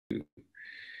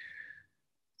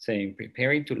saying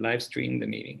preparing to live stream the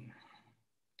meeting.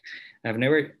 I've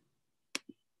never,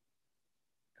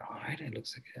 all right, it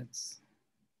looks like it's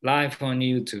live on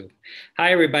YouTube.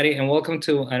 Hi everybody, and welcome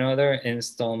to another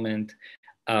installment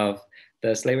of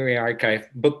the Slavery Archive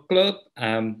Book Club,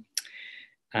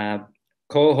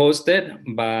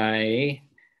 co-hosted by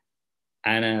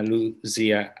Ana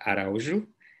Lucia Araujo,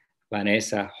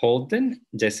 Vanessa Holden,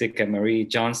 Jessica Marie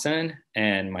Johnson,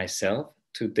 and myself.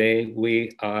 Today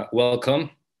we welcome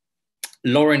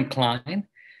Lauren Klein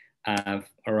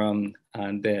from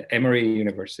the Emory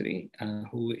University,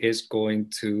 who is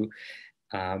going to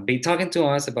be talking to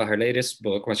us about her latest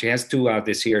book. Well, she has two out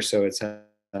this year, so it's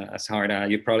hard.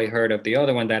 You probably heard of the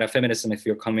other one, Data Feminism, if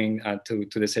you're coming to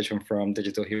the session from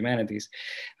Digital Humanities.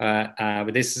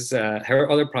 But this is her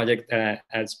other project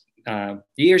as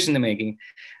years in the making.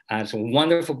 It's a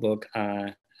wonderful book,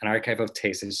 An Archive of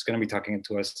Taste. She's going to be talking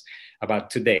to us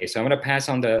about today. So I'm going to pass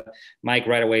on the mic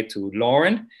right away to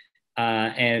Lauren,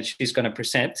 and she's going to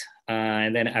present.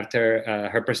 And then after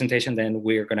her presentation, then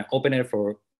we're going to open it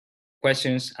for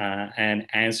questions and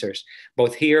answers,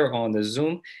 both here on the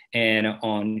Zoom and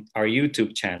on our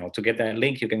YouTube channel. To get that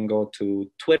link, you can go to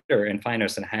Twitter and find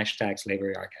us on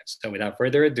 #Slaveryarchive. So without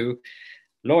further ado,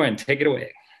 Lauren, take it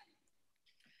away.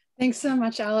 Thanks so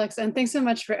much, Alex. And thanks so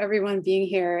much for everyone being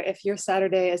here. If your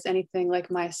Saturday is anything like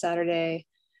my Saturday,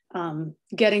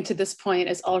 getting to this point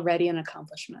is already an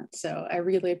accomplishment. So I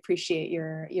really appreciate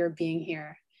your being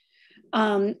here.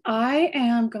 I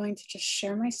am going to just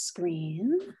share my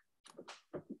screen.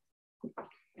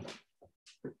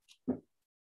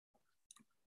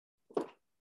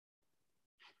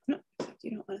 No, except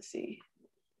you don't want to see.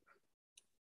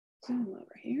 Zoom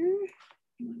over here.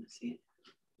 You want to see it.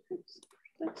 Oops.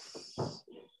 This.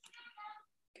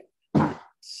 Get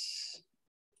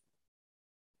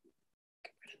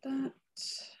rid of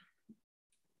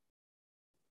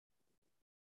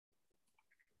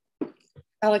that.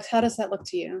 Alex, how does that look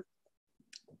to you?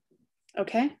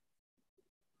 Okay.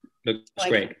 Looks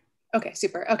great. Okay,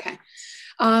 super. Okay.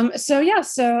 So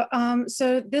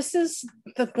this is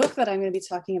the book that I'm going to be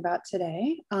talking about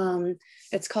today.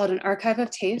 It's called An Archive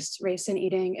of Taste, Race and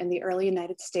Eating in the Early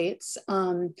United States.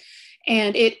 And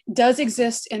it does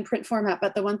exist in print format,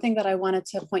 but the one thing that I wanted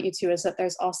to point you to is that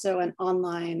there's also an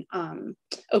online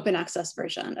open access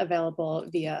version available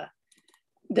via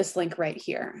this link right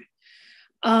here.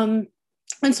 And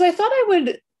so I thought I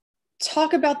would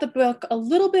talk about the book a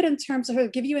little bit in terms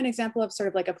of give you an example of sort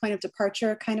of like a point of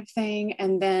departure kind of thing,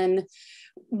 and then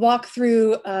walk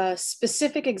through a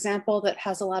specific example that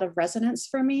has a lot of resonance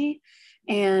for me,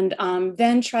 and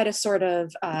then try to sort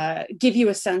of give you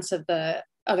a sense of the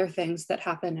other things that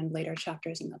happen in later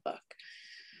chapters in the book.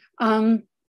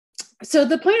 So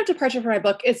the point of departure for my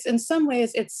book is, in some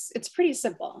ways, it's pretty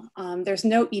simple. There's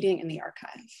no eating in the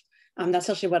archive. That's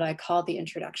actually what I call the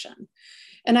introduction.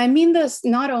 And I mean this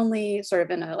not only sort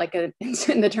of in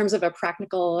the terms of a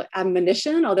practical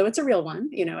admonition, although it's a real one,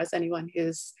 you know, as anyone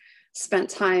who's spent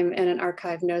time in an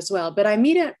archive knows well, but I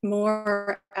mean it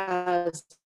more as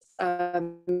a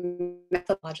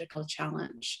methodological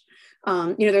challenge.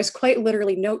 You know, there's quite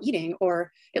literally no eating,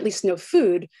 or at least no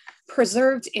food,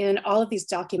 preserved in all of these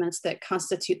documents that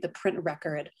constitute the print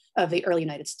record of the early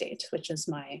United States, which is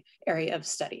my area of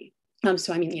study.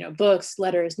 So I mean, you know, books,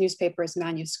 letters, newspapers,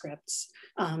 manuscripts,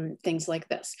 things like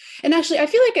this. And actually, I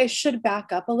feel like I should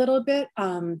back up a little bit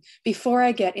before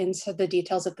I get into the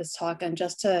details of this talk, and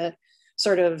just to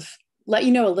sort of let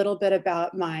you know a little bit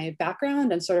about my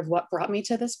background and sort of what brought me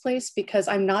to this place, because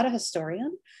I'm not a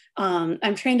historian.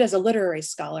 I'm trained as a literary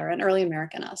scholar, an early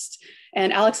Americanist.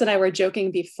 And Alex and I were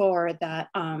joking before that,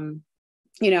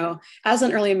 you know, as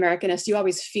an early Americanist, you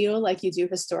always feel like you do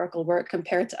historical work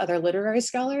compared to other literary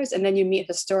scholars. And then you meet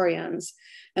historians,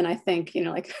 and I think, you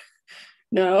know, like,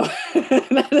 no,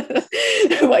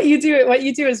 what you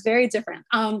do is very different.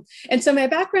 And so my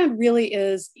background really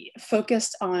is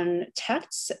focused on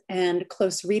texts and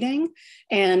close reading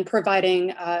and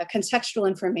providing contextual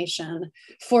information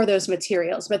for those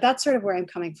materials. But that's sort of where I'm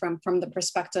coming from the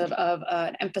perspective of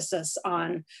an emphasis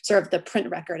on sort of the print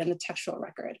record and the textual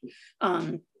record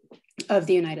of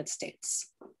the United States.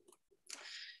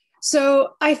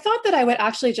 So I thought that I would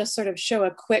actually just sort of show a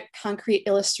quick concrete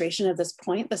illustration of this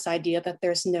point, this idea that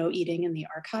there's no eating in the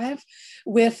archive,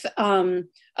 with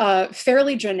a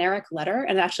fairly generic letter.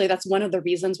 And actually that's one of the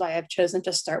reasons why I've chosen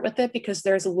to start with it, because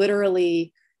there's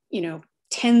literally, you know,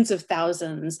 tens of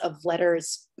thousands of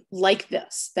letters like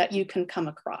this that you can come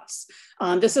across.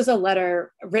 This is a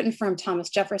letter written from Thomas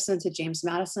Jefferson to James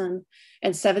Madison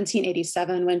in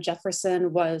 1787 when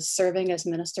Jefferson was serving as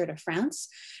minister to France.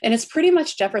 And it's pretty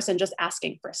much Jefferson just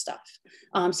asking for stuff.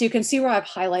 So you can see where I've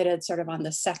highlighted sort of on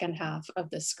the second half of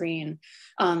the screen.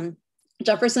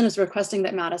 Jefferson is requesting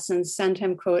that Madison send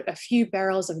him, quote, a few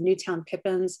barrels of Newtown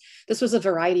pippins. This was a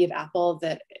variety of apple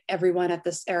that everyone at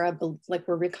this era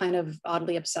were kind of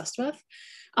oddly obsessed with.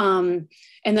 And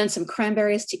then some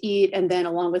cranberries to eat, and then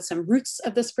along with some roots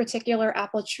of this particular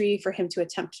apple tree for him to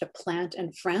attempt to plant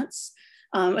in France.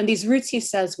 And these roots, he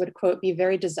says, would, quote, be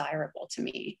very desirable to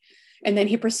me. And then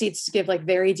he proceeds to give like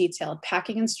very detailed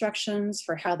packing instructions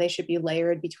for how they should be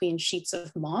layered between sheets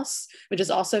of moss, which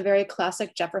is also very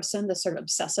classic Jefferson, the sort of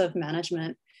obsessive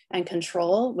management and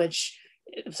control, which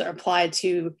is applied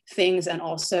to things and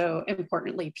also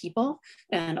importantly people,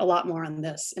 and a lot more on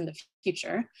this in the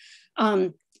future.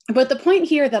 But the point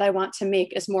here that I want to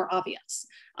make is more obvious,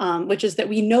 which is that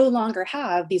we no longer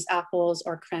have these apples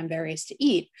or cranberries to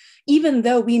eat, even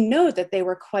though we know that they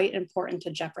were quite important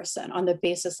to Jefferson on the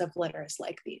basis of letters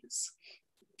like these.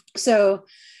 So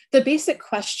the basic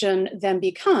question then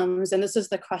becomes, and this is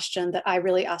the question that I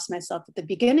really asked myself at the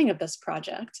beginning of this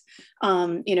project,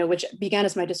 which began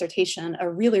as my dissertation a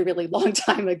really, really long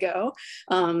time ago,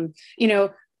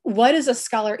 what is a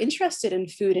scholar interested in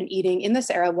food and eating in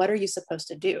this era? What are you supposed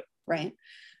to do, right?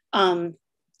 And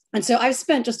so I've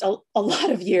spent just a lot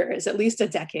of years, at least a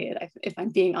decade, if I'm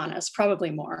being honest,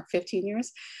 probably more, 15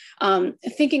 years,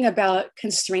 thinking about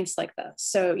constraints like this.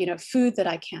 So, food that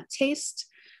I can't taste,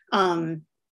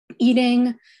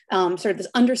 eating, sort of this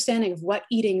understanding of what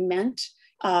eating meant,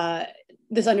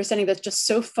 this understanding that's just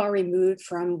so far removed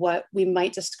from what we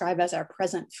might describe as our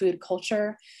present food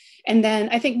culture. And then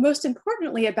I think most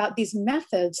importantly about these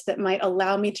methods that might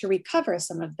allow me to recover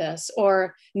some of this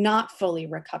or not fully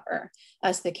recover,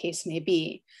 as the case may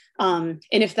be. And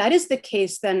if that is the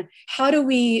case, then how do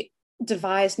we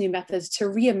devise new methods to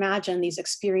reimagine these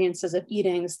experiences of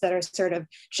eatings that are sort of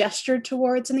gestured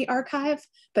towards in the archive,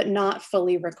 but not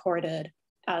fully recorded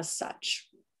as such?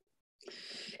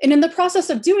 And in the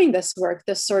process of doing this work,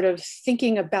 this sort of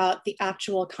thinking about the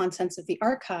actual contents of the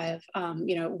archive,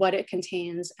 what it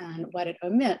contains and what it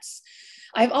omits,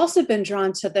 I've also been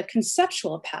drawn to the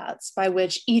conceptual paths by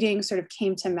which eating sort of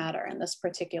came to matter in this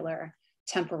particular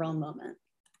temporal moment.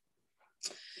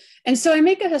 And so I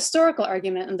make a historical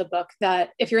argument in the book that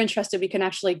if you're interested, we can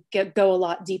actually go a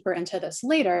lot deeper into this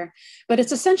later, but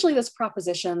it's essentially this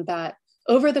proposition that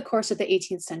over the course of the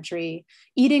 18th century,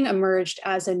 eating emerged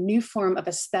as a new form of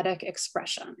aesthetic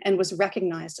expression and was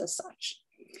recognized as such.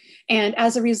 And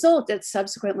as a result, it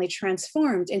subsequently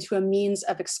transformed into a means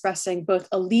of expressing both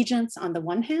allegiance on the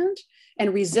one hand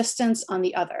and resistance on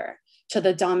the other to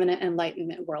the dominant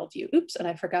Enlightenment worldview. Oops, and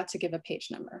I forgot to give a page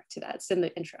number to that. It's in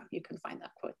the intro. You can find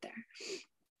that quote there.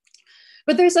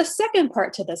 But there's a second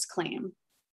part to this claim,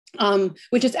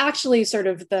 which is actually sort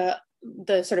of the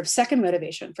sort of second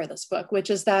motivation for this book,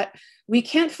 which is that we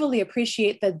can't fully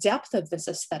appreciate the depth of this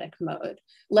aesthetic mode,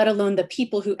 let alone the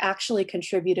people who actually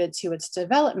contributed to its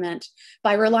development,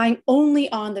 by relying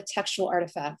only on the textual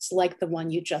artifacts like the one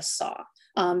you just saw.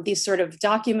 These sort of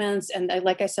documents, and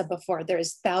like I said before,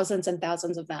 there's thousands and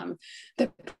thousands of them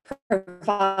that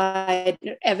provide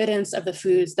evidence of the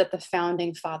foods that the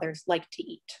founding fathers liked to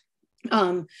eat.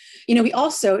 We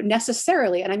also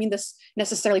necessarily, and I mean this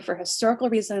necessarily for historical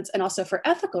reasons and also for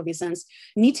ethical reasons,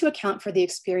 need to account for the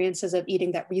experiences of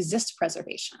eating that resist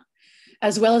preservation,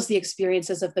 as well as the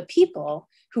experiences of the people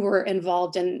who were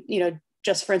involved in,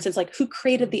 just for instance, like who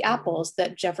created the apples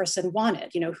that Jefferson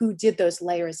wanted, who did those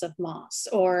layers of moss,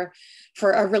 or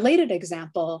for a related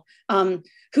example,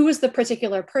 who was the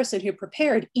particular person who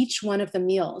prepared each one of the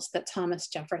meals that Thomas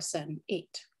Jefferson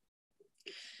ate.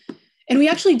 And we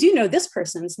actually do know this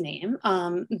person's name,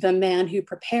 the man who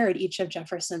prepared each of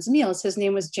Jefferson's meals. His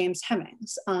name was James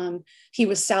Hemings. He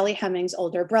was Sally Hemings'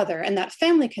 older brother, and that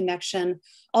family connection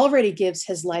already gives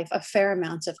his life a fair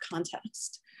amount of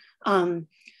context.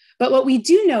 But what we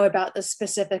do know about the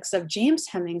specifics of James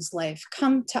Hemings' life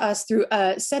come to us through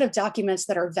a set of documents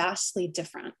that are vastly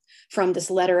different from this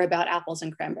letter about apples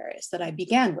and cranberries that I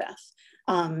began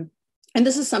with. And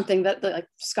this is something that the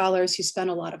scholars who spend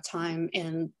a lot of time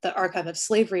in the archive of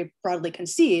slavery broadly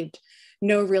conceived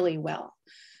know really well.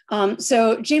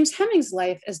 So James Hemings'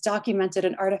 life is documented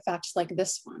in artifacts like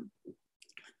this one.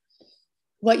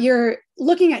 what you're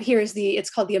looking at here is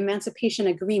it's called the Emancipation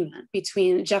Agreement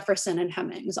between Jefferson and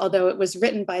Hemings, although it was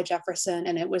written by Jefferson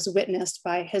and it was witnessed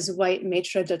by his white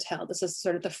maître d'hôtel. This is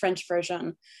sort of the French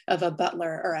version of a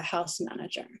butler or a house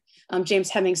manager.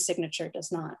 James Hemings' signature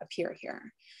does not appear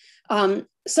here.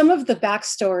 Some of the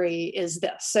backstory is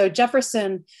this. So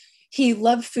Jefferson, he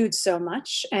loved food so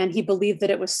much, and he believed that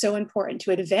it was so important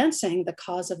to advancing the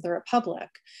cause of the Republic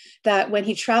that when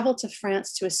he traveled to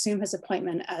France to assume his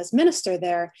appointment as minister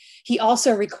there, he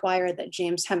also required that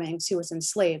James Hemings, who was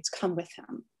enslaved, come with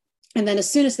him. And then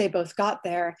as soon as they both got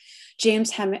there,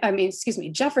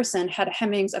 Jefferson had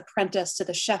Hemings apprenticed to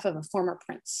the chef of a former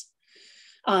prince.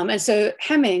 And so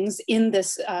Hemings, in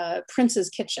this prince's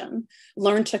kitchen,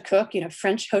 learned to cook,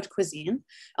 French haute cuisine.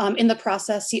 In the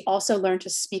process, he also learned to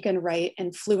speak and write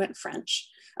in fluent French.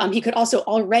 He could also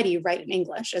already write in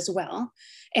English as well.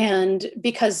 And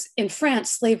because in France,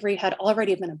 slavery had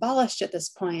already been abolished at this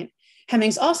point,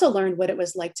 Hemings also learned what it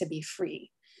was like to be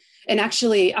free. And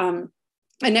actually,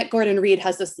 Annette Gordon-Reed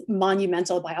has this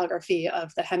monumental biography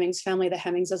of the Hemings family, the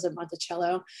Hemingses of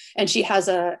Monticello, and she has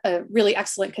a really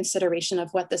excellent consideration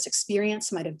of what this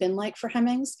experience might have been like for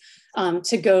Hemings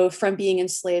to go from being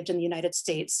enslaved in the United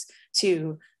States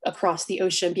to across the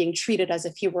ocean being treated as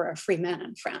if he were a free man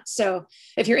in France. So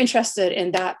if you're interested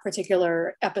in that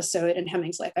particular episode in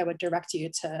Hemings' life, I would direct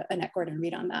you to Annette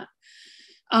Gordon-Reed on that.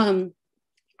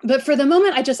 But for the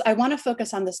moment, I want to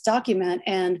focus on this document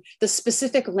and the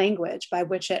specific language by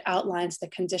which it outlines the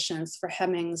conditions for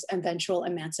Hemings' eventual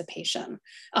emancipation.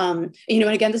 And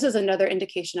again, this is another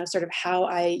indication of sort of how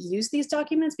I use these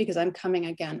documents, because I'm coming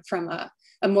again from a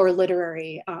more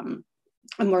literary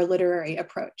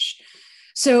approach.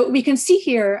 So we can see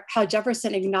here how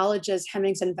Jefferson acknowledges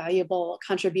Hemings' invaluable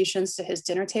contributions to his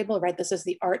dinner table, right? This is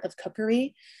the art of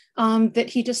cookery that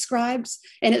he describes,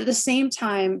 and at the same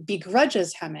time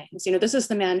begrudges Hemings. This is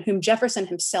the man whom Jefferson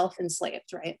himself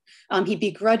enslaved, right? He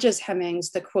begrudges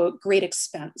Hemings the, quote, great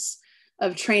expense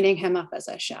of training him up as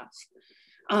a chef.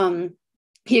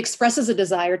 He expresses a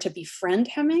desire to befriend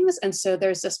Hemings. And so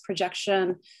there's this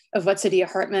projection of what Saidiya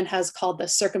Hartman has called the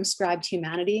circumscribed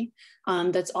humanity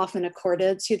that's often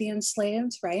accorded to the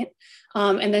enslaved, right?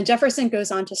 And then Jefferson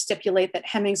goes on to stipulate that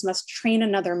Hemings must train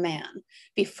another man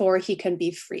before he can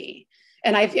be free.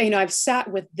 And I've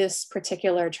sat with this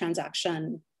particular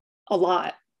transaction a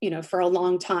lot, for a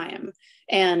long time.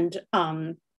 And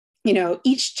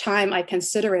each time I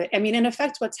consider it, in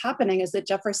effect, what's happening is that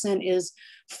Jefferson is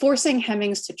forcing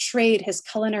Hemings to trade his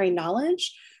culinary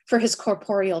knowledge for his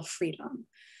corporeal freedom.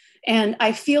 And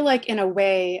I feel like, in a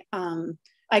way,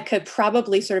 I could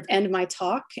probably sort of end my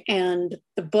talk and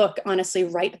the book, honestly,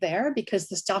 right there, because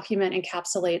this document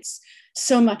encapsulates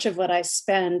so much of what I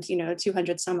spend,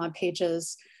 200 some odd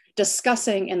pages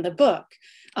discussing in the book.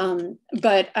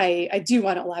 But I do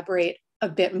want to elaborate a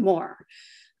bit more.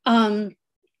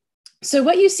 So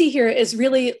what you see here is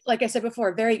really, like I said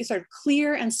before, very sort of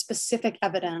clear and specific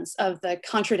evidence of the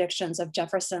contradictions of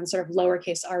Jefferson's sort of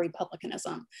lowercase r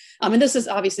republicanism. And this is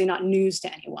obviously not news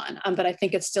to anyone, but I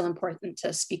think it's still important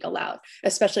to speak aloud,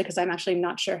 especially because I'm actually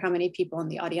not sure how many people in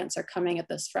the audience are coming at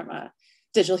this from a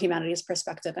digital humanities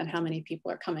perspective and how many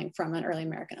people are coming from an early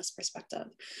Americanist perspective.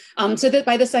 So that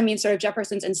by this, I mean sort of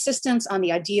Jefferson's insistence on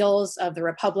the ideals of the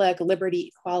Republic,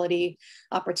 liberty, equality,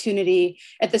 opportunity,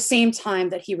 at the same time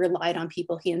that he relied on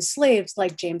people he enslaved,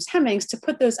 like James Hemings, to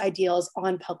put those ideals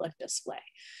on public display.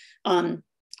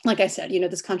 Like I said,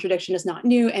 this contradiction is not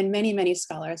new, and many, many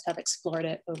scholars have explored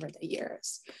it over the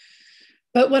years.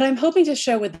 But what I'm hoping to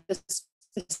show with this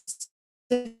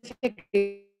specific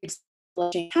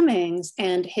Hemings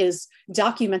and his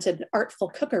documented artful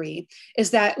cookery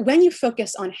is that when you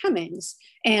focus on Hemings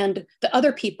and the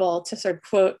other people, to sort of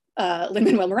quote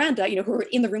Lin-Manuel Miranda, who were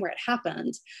in the room where it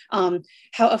happened,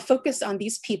 how a focus on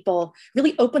these people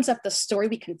really opens up the story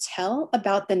we can tell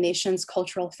about the nation's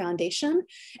cultural foundation.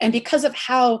 And because of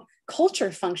how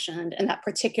culture functioned in that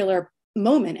particular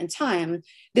moment in time,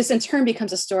 this in turn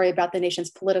becomes a story about the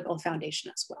nation's political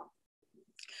foundation as well.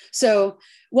 So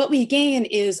what we gain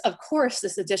is, of course,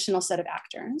 this additional set of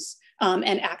actors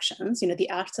and actions, the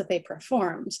acts that they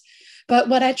performed. But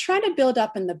what I try to build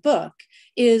up in the book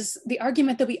is the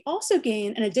argument that we also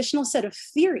gain an additional set of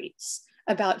theories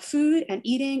about food and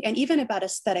eating and even about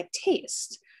aesthetic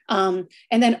taste. And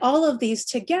then all of these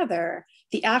together,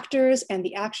 the actors and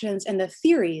the actions and the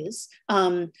theories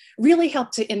really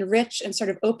help to enrich and sort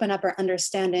of open up our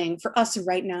understanding for us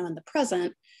right now in the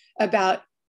present about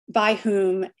by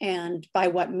whom and by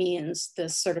what means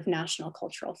this sort of national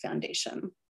cultural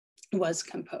foundation was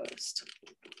composed.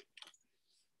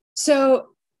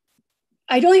 So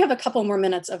I only have a couple more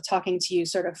minutes of talking to you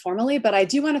sort of formally, but I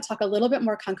do want to talk a little bit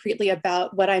more concretely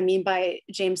about what I mean by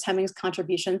James Hemming's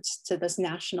contributions to this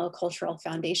national cultural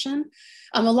foundation,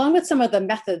 along with some of the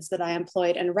methods that I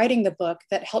employed in writing the book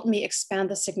that helped me expand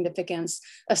the significance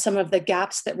of some of the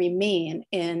gaps that remain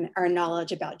in our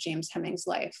knowledge about James Hemming's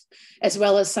life, as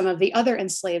well as some of the other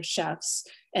enslaved chefs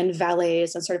and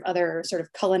valets and sort of other sort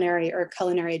of culinary or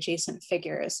culinary adjacent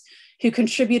figures who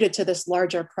contributed to this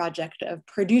larger project of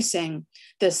producing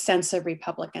this sense of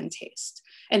Republican taste.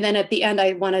 And then at the end,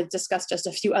 I want to discuss just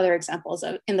a few other examples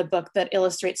in the book that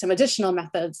illustrate some additional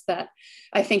methods that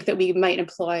I think that we might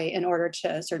employ in order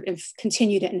to sort of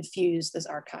continue to infuse this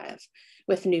archive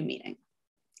with new meaning.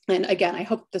 And again, I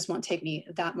hope this won't take me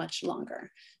that much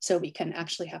longer so we can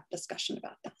actually have a discussion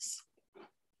about this.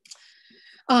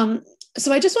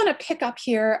 So I just want to pick up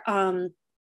here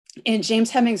in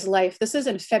James Hemming's life. This is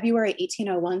in February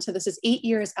 1801. So this is 8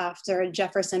 years after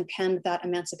Jefferson penned that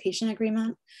Emancipation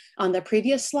Agreement on the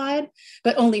previous slide,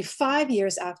 but only 5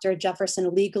 years after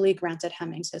Jefferson legally granted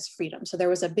Hemming his freedom. So there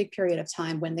was a big period of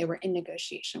time when they were in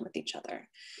negotiation with each other.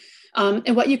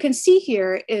 And what you can see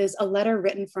here is a letter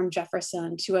written from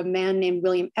Jefferson to a man named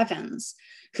William Evans,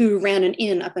 who ran an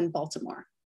inn up in Baltimore.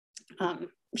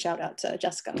 Shout out to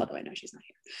Jessica, although I know she's not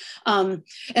here.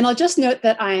 And I'll just note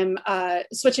that I'm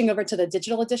switching over to the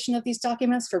digital edition of these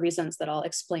documents for reasons that I'll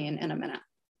explain in a minute.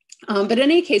 But in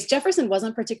any case, Jefferson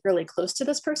wasn't particularly close to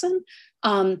this person,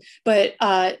 but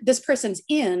this person's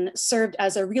inn served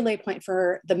as a relay point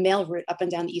for the mail route up and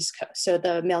down the East Coast. So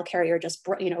the mail carrier just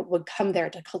would come there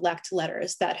to collect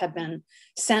letters that had been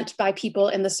sent by people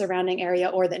in the surrounding area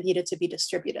or that needed to be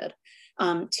distributed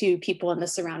to people in the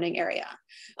surrounding area.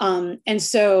 And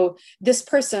so this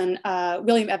person,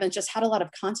 William Evans, just had a lot of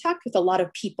contact with a lot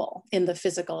of people in the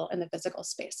physical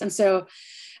space. And so,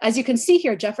 as you can see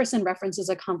here, Jefferson references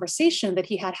a conversation that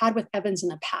he had with Evans in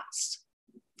the past.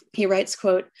 He writes,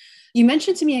 quote, "You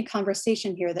mentioned to me in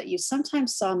conversation here that you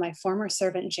sometimes saw my former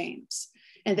servant James,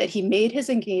 and that he made his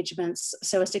engagements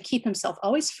so as to keep himself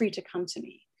always free to come to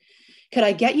me. Could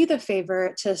I get you the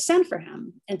favor to send for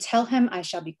him and tell him I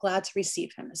shall be glad to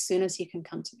receive him as soon as he can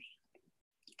come to me?"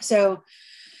 So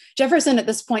Jefferson at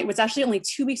this point was actually only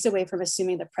 2 weeks away from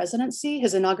assuming the presidency.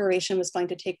 His inauguration was going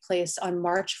to take place on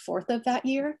March 4th of that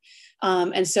year.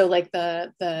 And so like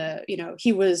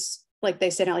he was, like they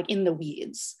say now, like in the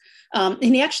weeds. And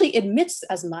he actually admits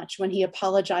as much when he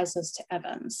apologizes to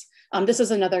Evans. This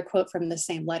is another quote from the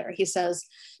same letter. He says,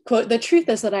 quote, "The truth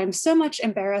is that I'm so much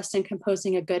embarrassed in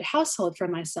composing a good household for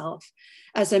myself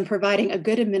as in providing a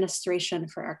good administration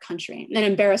for our country." And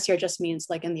embarrassed here just means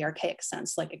like in the archaic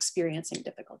sense, like experiencing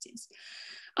difficulties.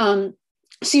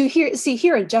 So you see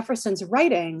here in Jefferson's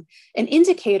writing an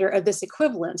indicator of this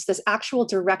equivalence, this actual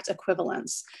direct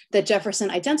equivalence that Jefferson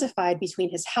identified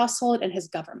between his household and his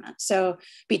government. So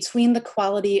between the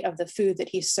quality of the food that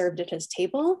he served at his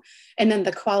table and then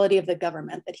the quality of the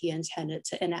government that he intended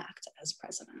to enact as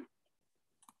president.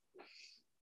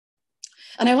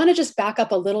 And I want to just back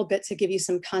up a little bit to give you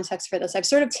some context for this. I've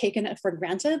sort of taken it for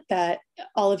granted that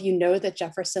all of you know that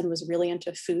Jefferson was really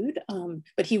into food,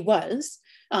 but he was.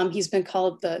 He's been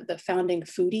called the founding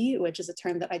foodie, which is a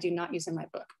term that I do not use in my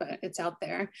book, but it's out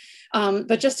there.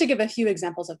 But just to give a few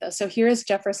examples of this. So here's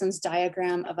Jefferson's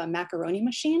diagram of a macaroni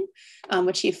machine,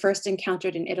 which he first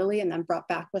encountered in Italy and then brought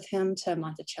back with him to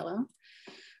Monticello.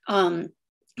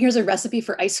 Here's a recipe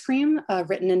for ice cream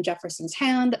written in Jefferson's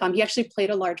hand. He actually played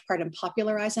a large part in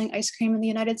popularizing ice cream in the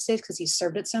United States because he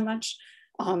served it so much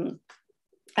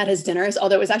at his dinners,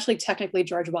 although it was actually technically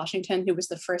George Washington who was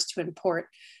the first to import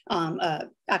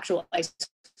actual ice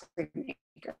cream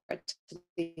maker to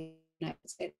the United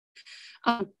States.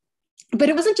 But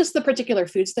it wasn't just the particular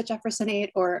foods that Jefferson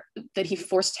ate or that he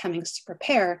forced Hemmings to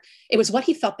prepare, it was what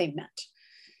he thought they meant.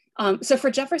 So for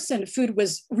Jefferson, food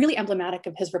was really emblematic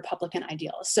of his Republican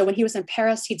ideals. So when he was in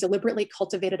Paris, he deliberately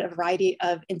cultivated a variety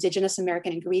of indigenous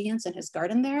American ingredients in his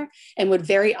garden there and would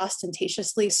very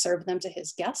ostentatiously serve them to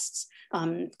his guests.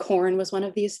 Corn was one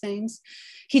of these things.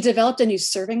 He developed a new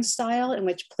serving style in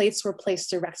which plates were placed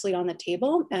directly on the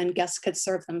table and guests could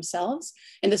serve themselves.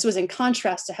 And this was in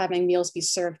contrast to having meals be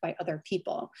served by other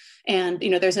people. And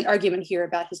there's an argument here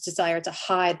about his desire to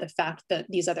hide the fact that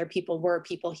these other people were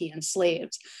people he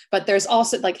enslaved. But there's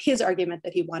also like his argument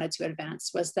that he wanted to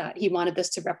advance was that he wanted this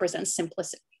to represent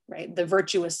simplicity, right? The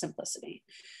virtuous simplicity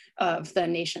of the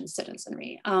nation's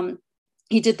citizenry.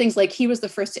 He did things like he was the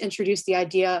first to introduce the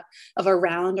idea of a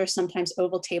round or sometimes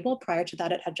oval table. Prior to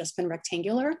that, it had just been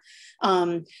rectangular.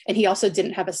 And he also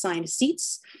didn't have assigned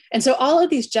seats. And so all of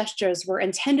these gestures were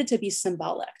intended to be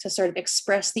symbolic, to sort of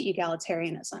express the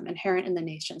egalitarianism inherent in the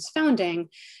nation's founding,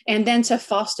 and then to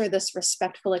foster this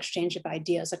respectful exchange of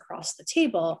ideas across the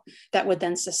table that would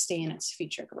then sustain its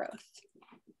future growth.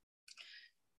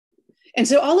 And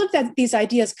so all of these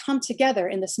ideas come together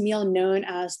in this meal known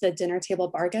as the dinner table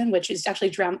bargain, which is actually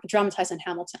dramatized in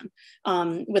Hamilton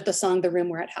with the song The Room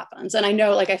Where It Happens. And I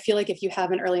know, like, I feel like if you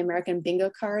have an early American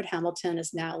bingo card, Hamilton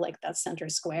is now like that center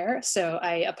square. So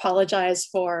I apologize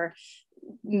for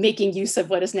making use of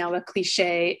what is now a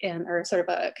cliche or sort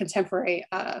of a contemporary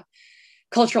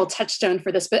cultural touchstone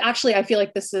for this. But actually, I feel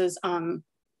like this is,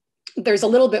 there's a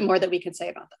little bit more that we could say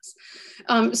about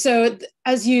this.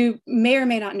 As you may or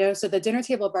may not know, so the dinner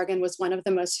table bargain was one of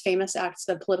the most famous acts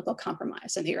of political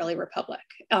compromise in the early republic,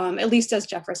 at least as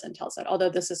Jefferson tells it, although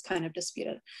this is kind of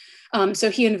disputed. So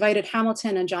he invited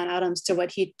Hamilton and John Adams to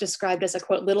what he described as a,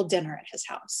 quote, little dinner at his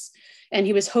house. And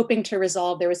he was hoping to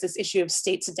resolve, there was this issue of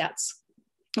states' debts,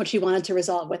 which he wanted to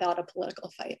resolve without a political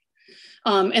fight.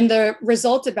 And the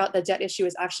result about the debt issue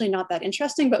is actually not that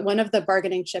interesting, but one of the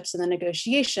bargaining chips in the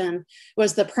negotiation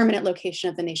was the permanent location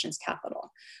of the nation's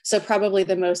capital. So probably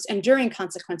the most enduring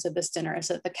consequence of this dinner is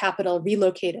that the capital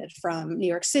relocated from New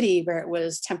York City, where it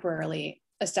was temporarily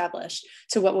established,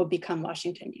 to what would become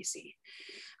Washington, D.C.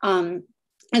 And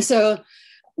so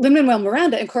Lin-Manuel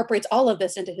Miranda incorporates all of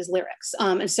this into his lyrics.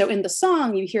 And so in the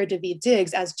song, you hear Daveed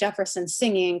Diggs as Jefferson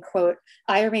singing, quote,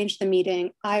 I arranged the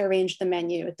meeting, I arranged the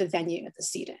menu at the venue at the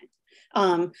seating.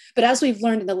 But as we've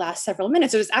learned in the last several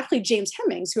minutes, it was actually James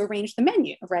Hemings who arranged the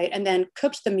menu, right? And then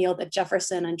cooked the meal that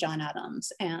Jefferson and John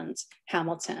Adams and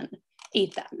Hamilton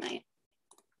ate that night.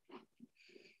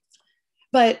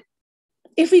 But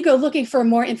if we go looking for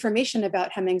more information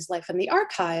about Hemings' life in the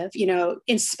archive, you know,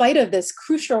 in spite of this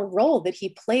crucial role that he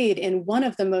played in one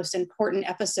of the most important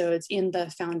episodes in the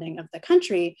founding of the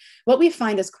country, what we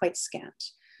find is quite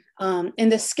scant. And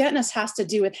this scantness has to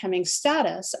do with Hemings'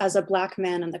 status as a Black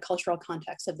man in the cultural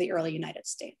context of the early United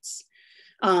States.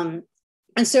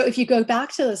 And so if you go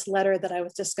back to this letter that I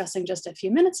was discussing just a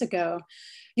few minutes ago,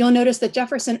 you'll notice that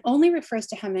Jefferson only refers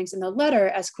to Hemings in the letter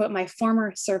as, quote, my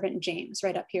former servant James,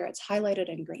 right up here, it's highlighted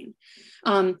in green.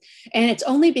 And it's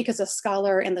only because a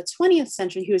scholar in the 20th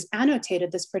century who has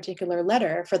annotated this particular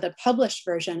letter for the published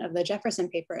version of the Jefferson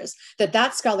papers,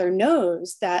 that scholar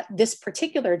knows that this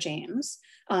particular James,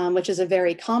 which is a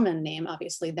very common name,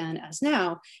 obviously then as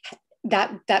now,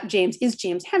 that James is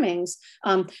James Hemings.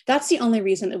 That's the only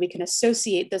reason that we can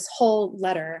associate this whole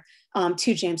letter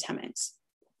to James Hemings.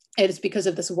 It is because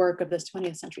of this work of this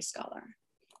 20th century scholar.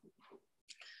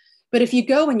 But if you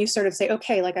go and you sort of say,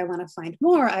 okay, like I want to find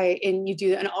more, and you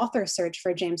do an author search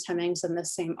for James Hemings in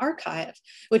this same archive,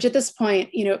 which at this point,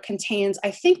 you know, contains,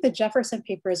 I think the Jefferson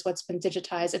paper is what's been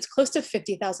digitized. It's close to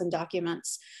 50,000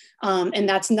 documents. And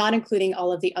that's not including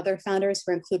all of the other founders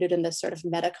who are included in this sort of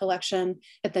meta collection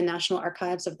at the National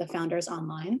Archives of the Founders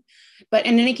online. But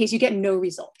in any case, you get no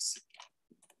results.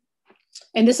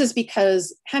 And this is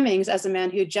because Hemings, as a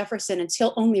man who Jefferson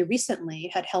until only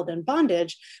recently had held in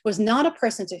bondage, was not a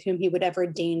person to whom he would ever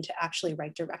deign to actually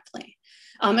write directly.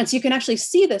 And so you can actually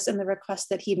see this in the request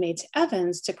that he made to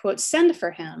Evans to, quote, send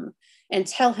for him and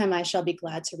tell him I shall be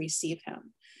glad to receive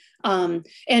him.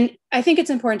 And I think it's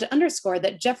important to underscore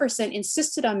that Jefferson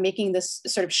insisted on making this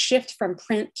sort of shift from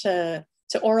print to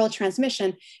oral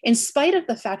transmission, in spite of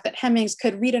the fact that Hemings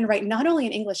could read and write not only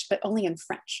in English, but only in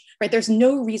French, right? There's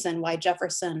no reason why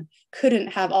Jefferson couldn't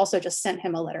have also just sent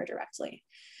him a letter directly.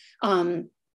 And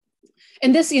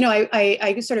this, you know,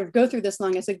 I sort of go through this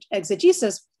long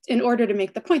exegesis in order to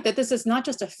make the point that this is not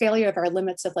just a failure of our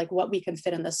limits of like what we can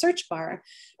fit in the search bar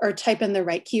or type in the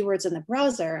right keywords in the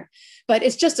browser, but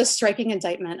it's just a striking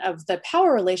indictment of the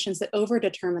power relations that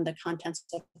overdetermine the contents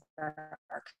of our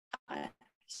archive.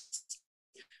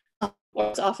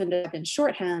 What's often described in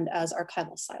shorthand as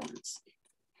archival silence.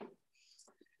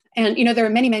 And you know, there are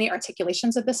many, many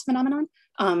articulations of this phenomenon,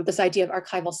 this idea of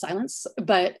archival silence,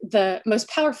 but the most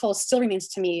powerful still remains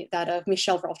to me that of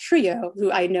Michel Rolfe-Trouillot,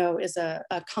 who I know is a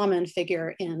common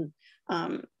figure in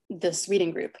this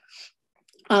reading group.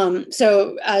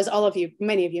 So as all of you,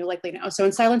 many of you likely know, so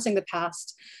in Silencing the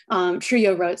Past,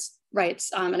 Trouillot writes,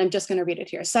 and I'm just gonna read it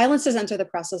here, silences enter the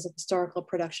process of historical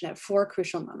production at 4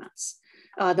 crucial moments.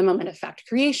 The moment of fact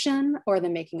creation, or the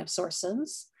making of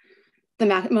sources, the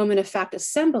moment of fact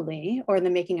assembly, or the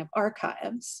making of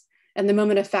archives, and the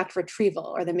moment of fact retrieval,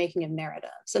 or the making of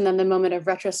narratives, and then the moment of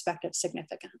retrospective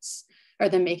significance, or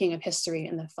the making of history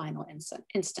in the final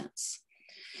instance.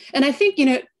 And I think, you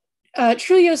know,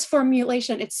 Trujillo's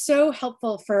formulation, it's so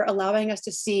helpful for allowing us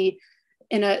to see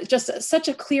in such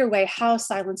a clear way how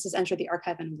silences enter the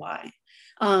archive and why.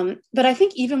 But I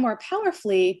think even more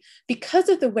powerfully, because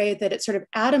of the way that it sort of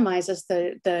atomizes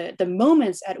the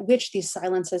moments at which these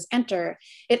silences enter,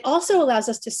 it also allows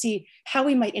us to see how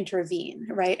we might intervene,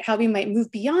 right? How we might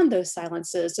move beyond those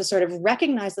silences to sort of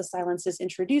recognize the silences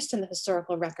introduced in the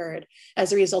historical record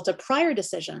as a result of prior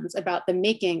decisions about the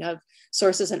making of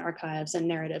sources and archives and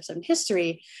narratives and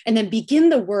history, and then begin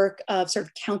the work of sort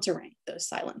of countering those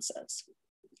silences.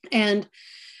 And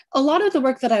a lot of the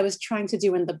work that I was trying to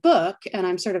do in the book, and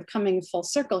I'm sort of coming full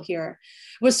circle here,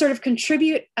 was sort of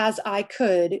contribute as I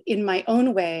could in my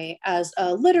own way as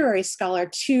a literary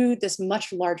scholar to this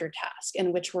much larger task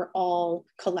in which we're all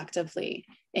collectively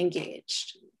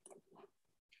engaged.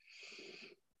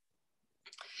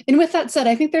 And with that said,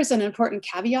 I think there's an important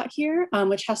caveat here,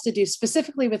 which has to do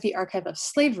specifically with the archive of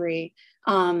slavery,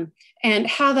 and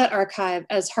how that archive,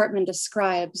 as Hartman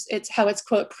describes, how it's,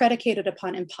 quote, predicated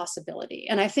upon impossibility.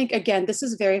 And I think, again, this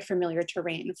is very familiar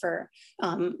terrain for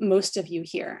most of you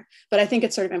here, but I think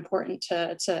it's sort of important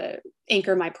to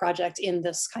anchor my project in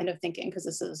this kind of thinking, because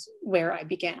this is where I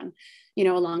began, a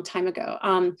long time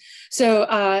ago.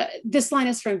 So this line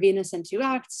is from Venus in Two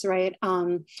Acts, right?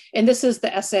 And this is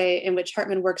the essay in which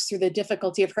Hartman works through the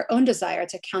difficulty of her own desire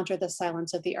to counter the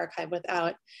silence of the archive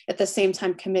without, at the same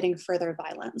time, committing further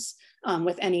violence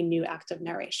with any new act of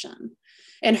narration.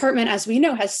 And Hartman, as we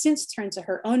know, has since turned to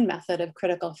her own method of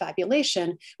critical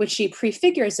fabulation, which she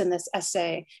prefigures in this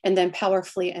essay and then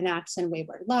powerfully enacts in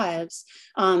Wayward Lives.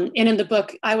 And in the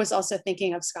book, I was also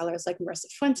thinking of scholars like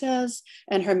Marissa Fuentes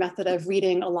and her method of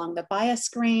reading along the bias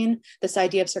grain, this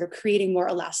idea of sort of creating more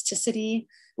elasticity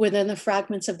within the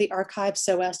fragments of the archive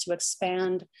so as to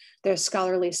expand their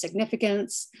scholarly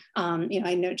significance.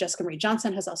 I know Jessica Marie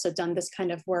Johnson has also done this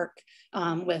kind of work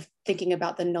with thinking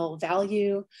about the null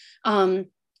value.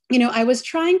 I was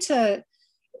trying to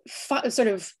sort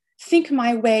of think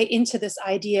my way into this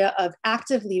idea of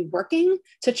actively working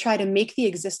to try to make the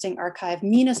existing archive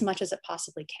mean as much as it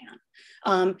possibly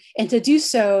can. And to do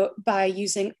so by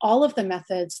using all of the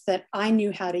methods that I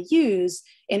knew how to use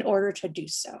in order to do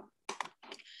so.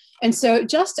 And so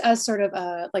just as sort of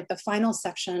like the final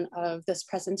section of this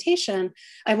presentation,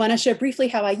 I want to show briefly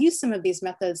how I use some of these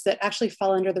methods that actually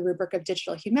fall under the rubric of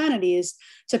digital humanities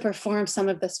to perform some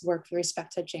of this work with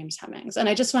respect to James Hemings. And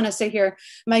I just want to say here,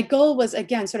 my goal was,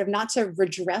 again, sort of not to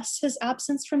redress his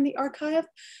absence from the archive,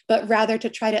 but rather to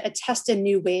try to attest in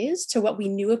new ways to what we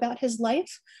knew about his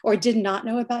life or did not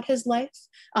know about his life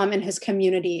and his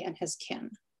community and his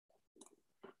kin.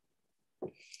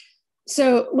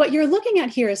 So what you're looking at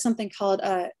here is something called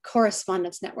a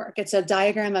correspondence network. It's a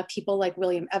diagram of people like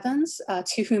William Evans,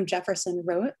 to whom Jefferson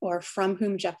wrote or from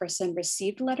whom Jefferson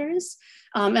received letters.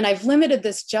 And I've limited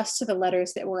this just to the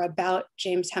letters that were about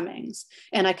James Hemings.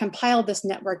 And I compiled this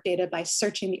network data by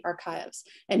searching the archives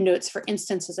and notes for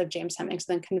instances of James Hemings,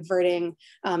 then converting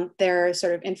their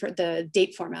sort of the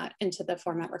date format into the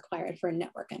format required for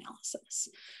network analysis.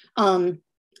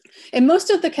 And most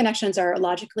of the connections are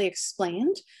logically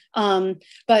explained,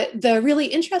 but the really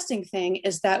interesting thing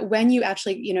is that when you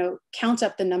actually, count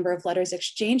up the number of letters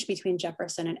exchanged between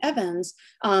Jefferson and Evans,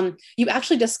 you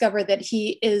actually discover that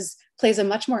he plays a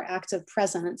much more active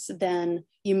presence than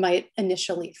you might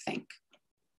initially think.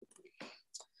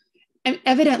 And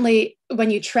evidently, when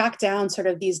you track down sort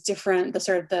of these different,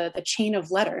 the chain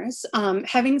of letters,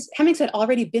 Hemings had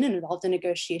already been involved in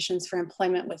negotiations for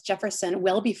employment with Jefferson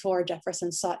well before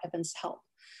Jefferson sought Evans' help.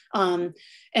 And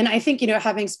I think,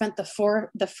 having spent the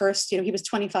first, he was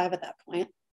 25 at that point.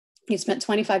 He spent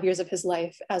 25 years of his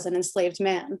life as an enslaved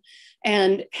man.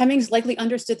 And Hemings likely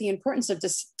understood the importance of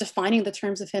defining the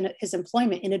terms of his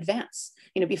employment in advance,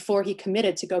 before he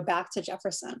committed to go back to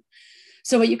Jefferson.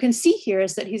 So what you can see here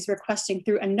is that he's requesting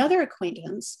through another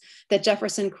acquaintance that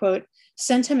Jefferson, quote,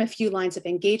 send him a few lines of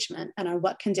engagement and on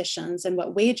what conditions and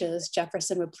what wages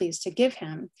Jefferson would please to give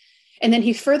him. And then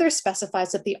he further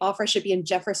specifies that the offer should be in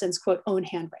Jefferson's, quote, own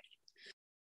handwriting.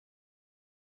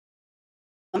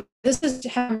 This is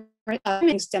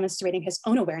Hemings demonstrating his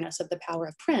own awareness of the power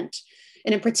of print,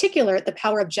 and in particular, the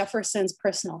power of Jefferson's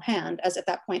personal hand as at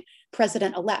that point,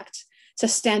 president-elect, to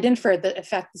stand in for the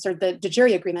effect, sort of the de jure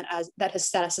agreement that his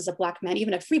status as a Black man,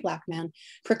 even a free Black man,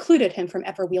 precluded him from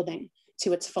ever wielding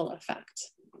to its full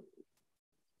effect.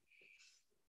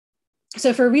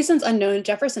 So for reasons unknown,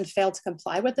 Jefferson failed to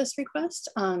comply with this request.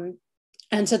 And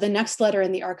so the next letter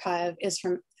in the archive is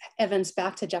from Evans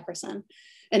back to Jefferson,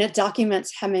 and it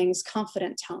documents Hemings'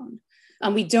 confident tone.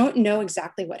 We don't know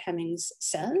exactly what Hemings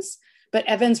says, But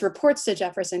Evans reports to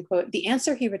Jefferson, quote, "The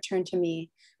answer he returned to me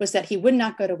was that he would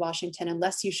not go to Washington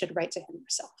unless you should write to him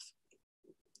yourself."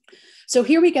 So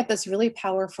here we get this really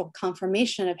powerful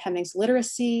confirmation of Hemming's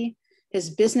literacy, his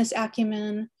business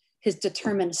acumen, his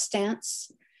determined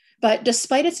stance. But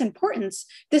despite its importance,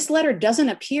 this letter doesn't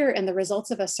appear in the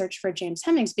results of a search for James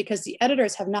Hemmings because the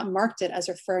editors have not marked it as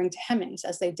referring to Hemmings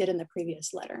as they did in the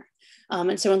previous letter.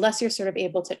 And so unless you're sort of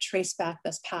able to trace back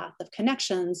this path of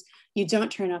connections, you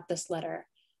don't turn up this letter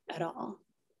at all.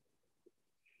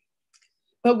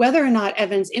 But whether or not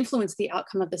Evans influenced the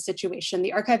outcome of the situation,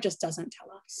 the archive just doesn't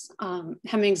tell us.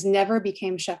 Hemmings never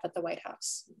became chef at the White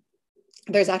House.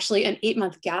 There's actually an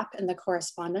 8-month gap in the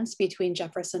correspondence between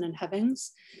Jefferson and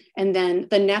Hemmings. And then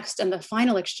the next and the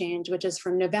final exchange, which is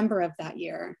from November of that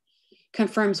year,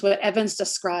 confirms what Evans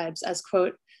describes as,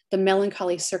 quote, "the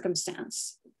melancholy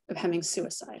circumstance of Hemmings'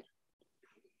 suicide."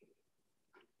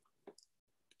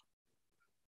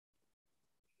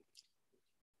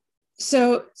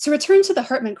 So to return to the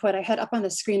Hartman quote I had up on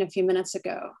the screen a few minutes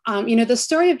ago, the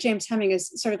story of James Hemming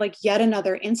is sort of like yet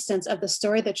another instance of the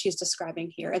story that she's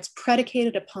describing here. It's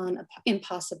predicated upon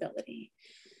impossibility.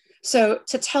 So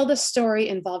to tell this story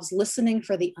involves listening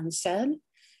for the unsaid,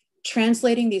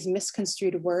 translating these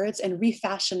misconstrued words, and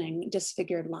refashioning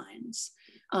disfigured lines.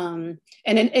 And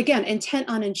again, intent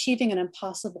on achieving an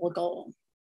impossible goal,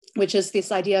 which is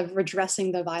this idea of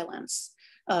redressing the violence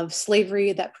of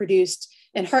slavery that produced,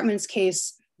 in Hartman's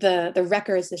case, the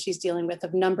records that she's dealing with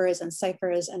of numbers and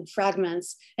ciphers and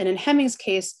fragments. And in Hemming's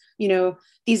case,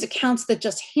 these accounts that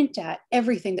just hint at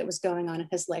everything that was going on in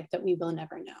his life that we will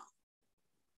never know.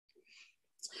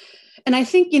 And I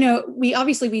think,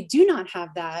 we do not have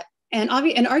that. And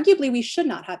arguably we should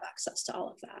not have access to all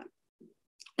of that.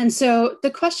 And so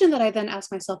the question that I then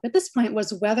asked myself at this point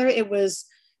was whether it was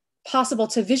possible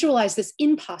to visualize this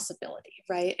impossibility,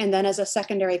 right? And then as a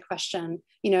secondary question,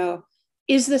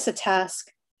 is this a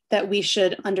task that we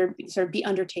should be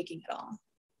undertaking at all?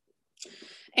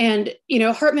 And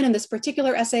Hartman, in this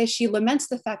particular essay, she laments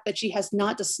the fact that she has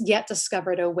not yet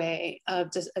discovered a way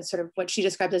of sort of what she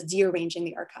described as dearranging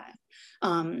the archive,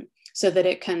 so that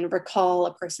it can recall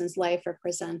a person's life or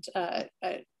present a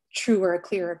truer,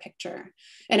 clearer picture.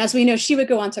 And as we know, she would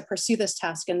go on to pursue this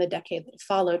task in the decade that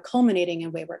followed, culminating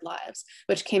in Wayward Lives,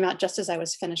 which came out just as I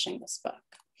was finishing this book.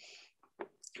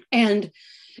 And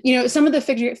some of the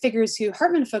figures who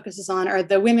Hartman focuses on are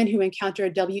the women who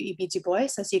encountered W.E.B. Du Bois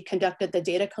as he conducted the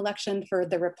data collection for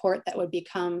the report that would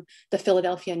become the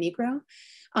Philadelphia Negro.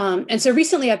 And so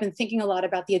recently I've been thinking a lot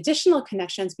about the additional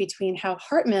connections between how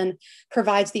Hartman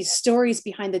provides these stories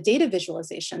behind the data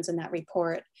visualizations in that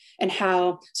report, and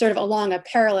how sort of along a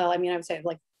parallel, I would say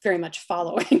like very much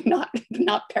following,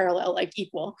 not parallel, like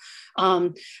equal,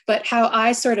 but how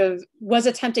I sort of was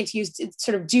attempting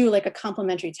to do like a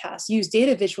complementary task, use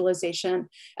data visualization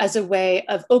as a way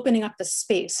of opening up the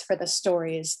space for the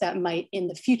stories that might in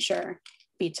the future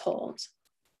be told.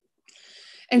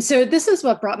 And so this is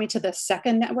what brought me to the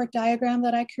second network diagram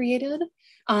that I created.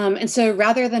 And so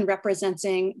rather than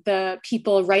representing the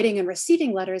people writing and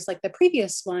receiving letters like the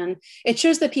previous one, it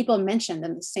shows the people mentioned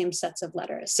in the same sets of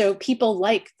letters. So people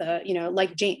like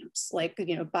like James,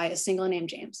 by a single name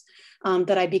James,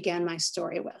 that I began my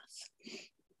story with.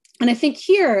 And I think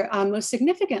here, most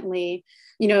significantly,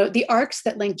 the arcs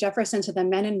that link Jefferson to the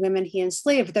men and women he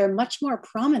enslaved, they're much more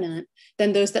prominent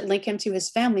than those that link him to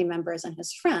his family members and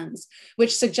his friends,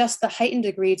 which suggests the heightened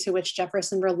degree to which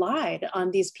Jefferson relied on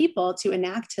these people to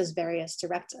enact his various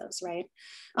directives, right?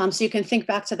 So you can think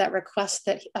back to that request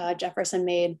that Jefferson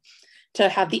made to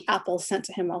have the apples sent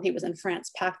to him while he was in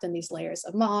France, packed in these layers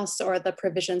of moss, or the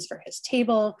provisions for his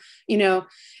table, And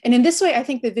in this way, I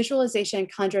think the visualization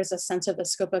conjures a sense of the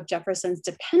scope of Jefferson's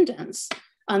dependence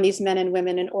on these men and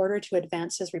women in order to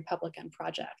advance his Republican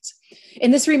project.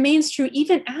 And this remains true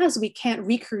even as we can't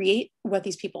recreate what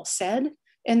these people said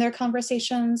in their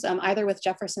conversations, either with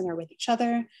Jefferson or with each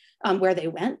other, where they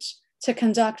went to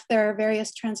conduct their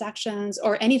various transactions,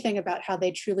 or anything about how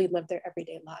they truly lived their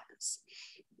everyday lives.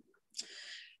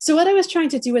 So what I was trying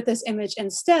to do with this image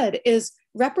instead is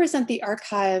represent the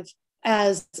archive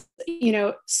as,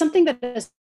 something that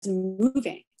is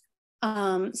moving,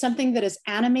 something that is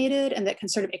animated and that can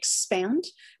sort of expand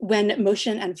when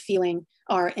motion and feeling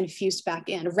are infused back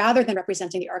in, rather than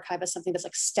representing the archive as something that's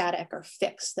like static or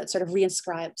fixed, that sort of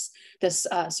reinscribes this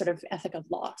sort of ethic of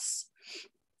loss.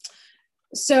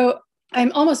 So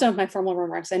I'm almost done with my formal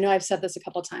remarks. I know I've said this a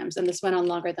couple of times, and this went on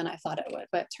longer than I thought it would,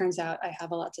 but it turns out I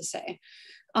have a lot to say.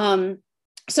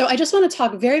 So I just want to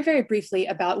talk very, very briefly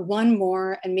about one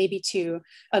more and maybe two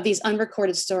of these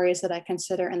unrecorded stories that I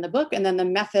consider in the book, and then the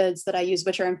methods that I use,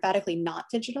 which are emphatically not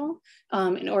digital,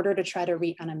 in order to try to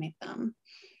reanimate them.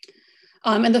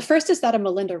 And the first is that of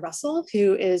Melinda Russell,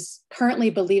 who is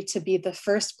currently believed to be the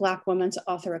first Black woman to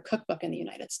author a cookbook in the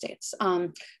United States.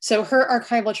 So her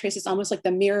archival trace is almost like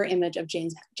the mirror image of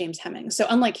James Hemming. So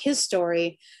unlike his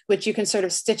story, which you can sort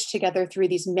of stitch together through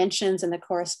these mentions and the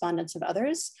correspondence of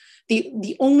others,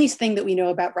 the only thing that we know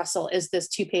about Russell is this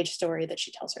 2-page story that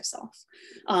she tells herself.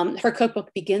 Her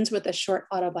cookbook begins with a short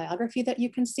autobiography that you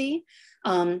can see.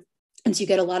 And so you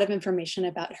get a lot of information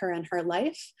about her and her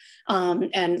life,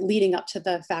 and leading up to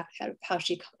the fact of how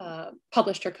she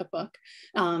published her cookbook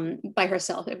by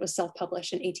herself. It was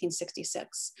self-published in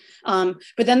 1866.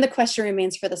 But then the question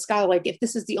remains for the scholar, like, if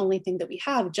this is the only thing that we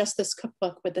have, just this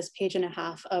cookbook with this 1.5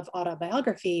 pages of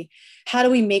autobiography, how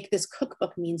do we make this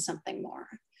cookbook mean something more?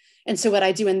 And so what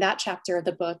I do in that chapter of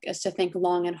the book is to think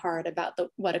long and hard about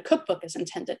what a cookbook is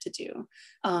intended to do,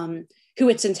 who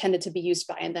it's intended to be used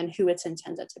by, and then who it's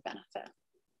intended to benefit.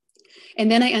 And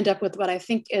then I end up with what I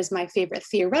think is my favorite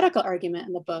theoretical argument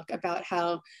in the book about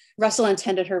how Russell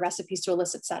intended her recipes to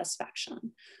elicit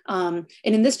satisfaction. And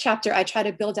in this chapter, I try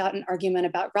to build out an argument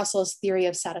about Russell's theory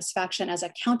of satisfaction as a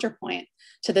counterpoint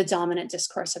to the dominant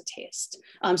discourse of taste.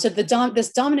 So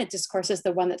this dominant discourse is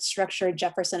the one that structured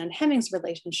Jefferson and Heming's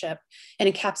relationship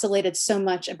and encapsulated so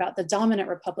much about the dominant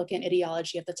Republican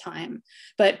ideology of the time.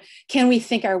 But can we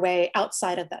think our way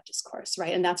outside of that discourse,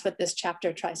 right? And that's what this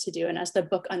chapter tries to do. And as the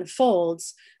book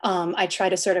unfolds, I try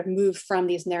to sort of move from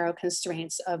these narrow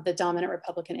constraints of the dominant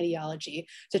Republican ideology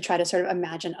to try to sort of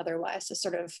imagine otherwise, to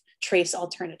sort of trace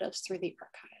alternatives through the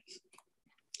archive.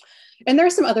 And there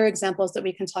are some other examples that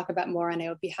we can talk about more, and I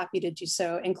would be happy to do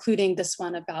so, including this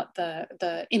one about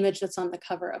the image that's on the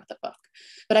cover of the book.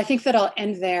 But I think that I'll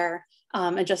end there,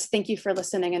 and just thank you for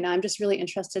listening. And I'm just really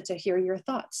interested to hear your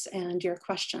thoughts and your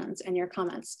questions and your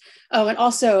comments. Oh, and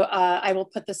also I will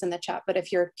put this in the chat, but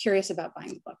if you're curious about buying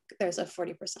the book, there's a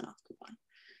 40% off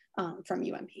coupon from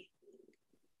UMP.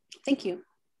 Thank you.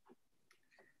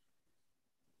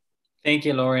 Thank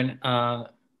you, Lauren.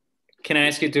 Can I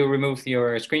ask you to remove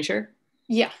your screen share?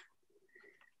 Yeah.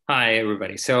 Hi,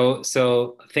 everybody. So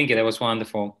thank you. That was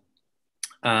wonderful.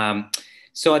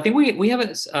 So I think we have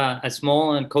a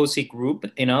small and cozy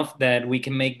group enough that we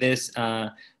can make this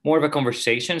more of a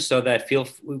conversation, so that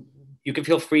you can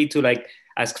feel free to like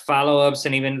ask follow-ups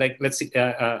and even like let's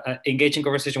engage in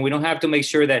conversation. We don't have to make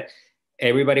sure that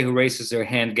everybody who raises their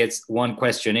hand gets one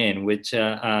question in, which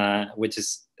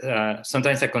is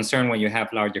sometimes a concern when you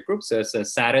have larger groups. So it's a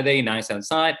Saturday, nice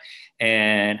outside,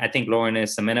 and I think Lauren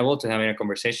is amenable to having a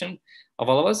conversation of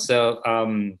all of us. So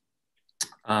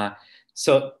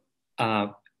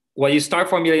while you start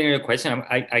formulating your question,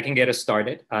 I can get us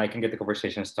started. I can get the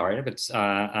conversation started, but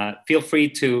feel free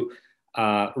to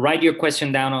write your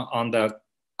question down on the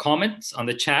comments on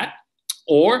the chat,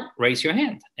 or raise your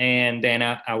hand, and then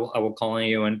I will call on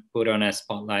you and put on a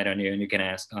spotlight on you, and you can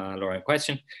ask Lauren a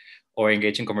question or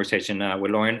engage in conversation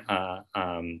with Lauren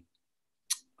on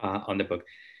the book.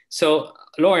 So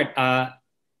Lauren,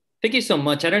 thank you so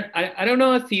much. I don't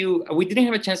know if we didn't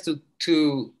have a chance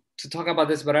to talk about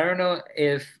this, but I don't know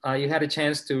if you had a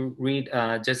chance to read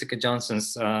Jessica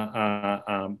Johnson's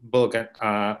book.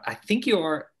 I think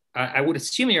I would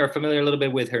assume you're familiar a little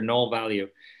bit with her null value.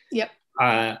 Yep.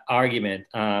 Argument.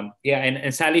 Yeah,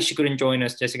 and sadly she couldn't join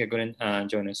us. Jessica couldn't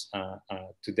join us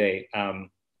today.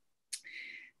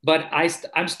 But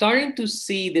I'm starting to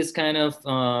see this kind of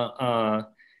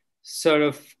sort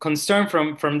of concern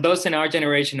from those in our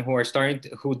generation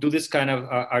who do this kind of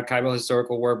archival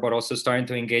historical work, but also starting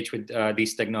to engage with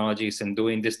these technologies and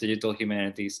doing this digital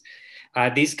humanities.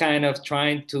 These kind of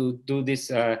trying to do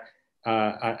these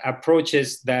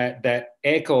approaches that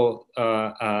echo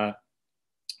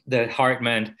the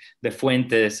Hartman, the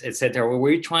Fuentes, etc., where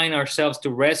we're trying ourselves to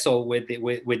wrestle with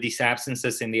these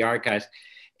absences in the archives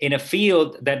in a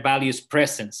field that values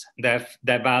presence, that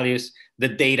values the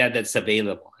data that's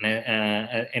available.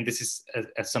 And this is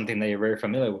something that you're very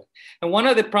familiar with. And one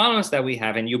of the problems that we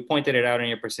have, and you pointed it out in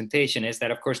your presentation, is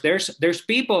that, of course, there's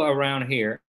people around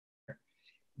here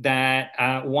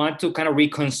that want to kind of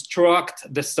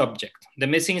reconstruct the subject, the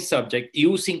missing subject,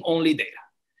 using only data.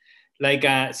 Like,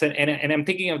 and I'm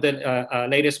thinking of the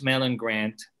latest Mellon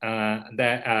grant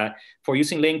that for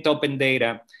using linked open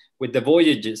data with the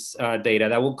Voyages data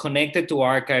that will connect it to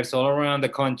archives all around the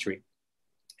country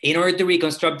in order to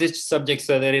reconstruct this subject,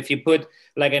 so that if you put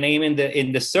like a name in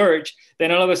the search,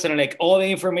 then all of a sudden, like all the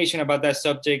information about that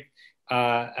subject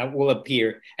will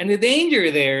appear. And the danger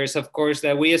there is, of course,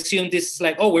 that we assume this is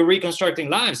like, oh, we're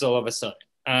reconstructing lives all of a sudden.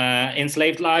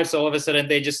 enslaved lives. All of a sudden,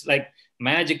 they just like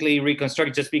magically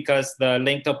reconstruct just because the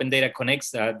linked open data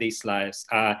connects these lives.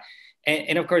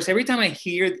 And of course, every time I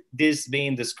hear this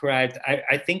being described,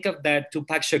 I think of that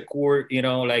Tupac Shakur, you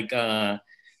know, like the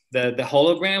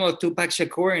hologram of Tupac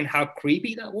Shakur and how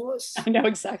creepy that was. I know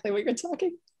exactly what you're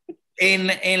talking.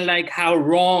 And like how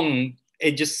wrong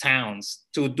it just sounds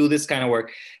to do this kind of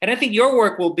work. And I think your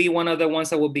work will be one of the ones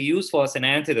that will be useful as an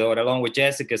antidote, along with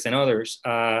Jessica's and others.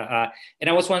 And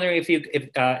I was wondering if you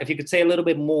could say a little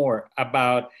bit more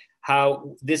about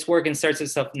how this work inserts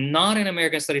itself not in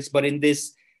American studies, but in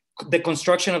the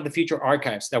construction of the future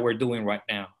archives that we're doing right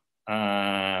now.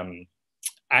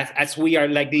 As we are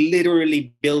like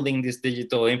literally building these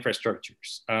digital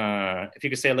infrastructures. If you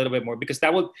could say a little bit more, because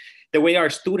that would, the way our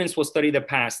students will study the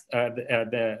past,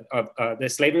 the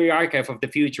slavery archive of the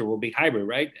future will be hybrid,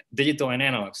 right? Digital and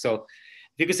analog. So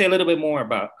if you could say a little bit more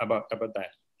about that,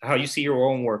 how you see your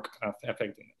own work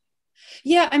affecting it.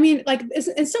 Yeah, I mean, like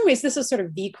in some ways, this is sort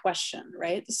of the question,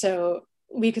 right? So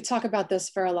we could talk about this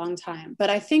for a long time, but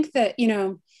I think that, you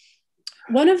know,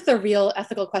 one of the real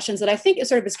ethical questions that I think is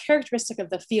sort of is characteristic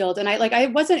of the field, and I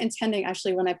wasn't intending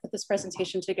actually when I put this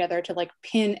presentation together to like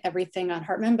pin everything on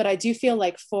Hartman, but I do feel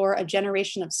like for a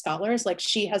generation of scholars, like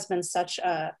she has been such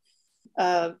a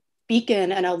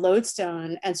beacon and a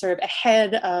lodestone and sort of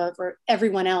ahead of or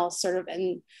everyone else sort of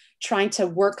in trying to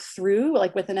work through,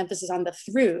 like with an emphasis on the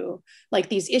through, like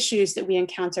these issues that we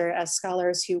encounter as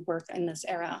scholars who work in this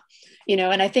era, you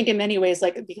know. And I think in many ways,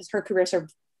 like because her career sort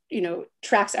of, you know,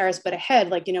 tracks ours but ahead.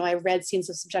 Like, you know, I read Scenes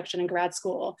of Subjection in grad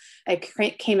school. I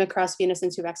came across Venus in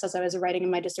 2X as I was writing in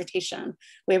my dissertation.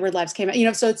 Wayward Lives came out, you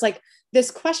know, so it's like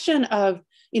this question of,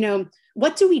 you know,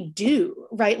 what do we do,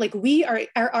 right? Like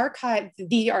our archive,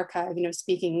 the archive, you know,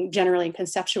 speaking generally and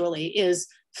conceptually, is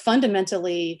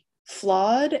fundamentally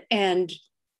flawed and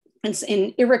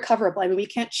irrecoverable. I mean, we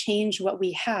can't change what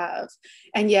we have.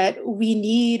 And yet we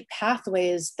need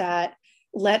pathways that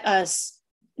let us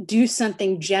do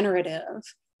something generative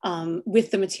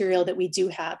with the material that we do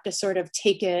have, to sort of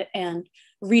take it and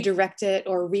redirect it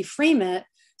or reframe it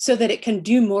so that it can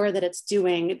do more that it's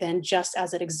doing than just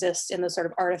as it exists in the sort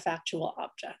of artifactual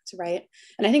object, right?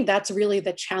 And I think that's really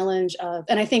the challenge of,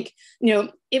 and I think, you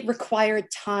know, it required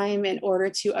time in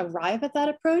order to arrive at that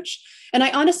approach. And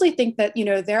I honestly think that, you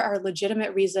know, there are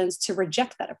legitimate reasons to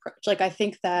reject that approach. Like, I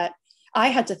think that I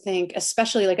had to think,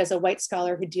 especially like as a white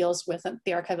scholar who deals with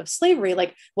the archive of slavery,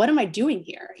 like, what am I doing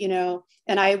here? You know,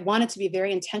 and I wanted to be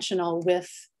very intentional with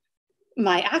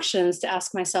my actions to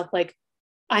ask myself, like,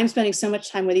 I'm spending so much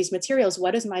time with these materials.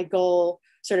 What is my goal?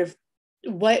 Sort of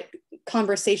what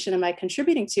conversation am I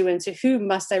contributing to, and to who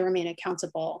must I remain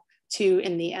accountable to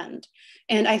in the end?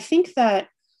 And I think that,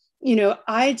 you know,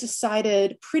 I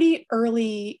decided pretty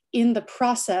early in the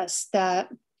process that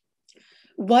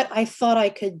what I thought I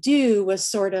could do was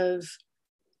sort of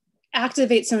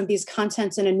activate some of these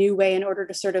contents in a new way in order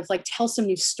to sort of like tell some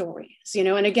new stories, you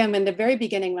know. And again, in the very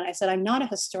beginning, when I said I'm not a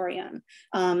historian,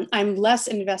 I'm less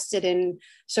invested in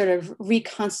sort of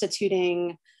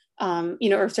reconstituting, you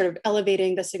know, or sort of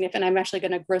elevating the significant. I'm actually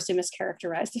going to grossly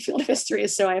mischaracterize the field of history,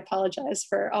 so I apologize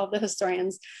for all the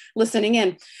historians listening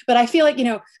in. But I feel like, you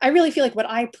know, I really feel like what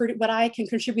I can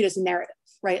contribute is narrative,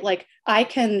 right? Like, I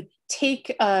can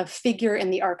take a figure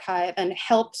in the archive and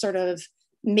help sort of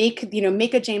make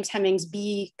a James Hemings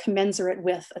be commensurate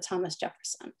with a Thomas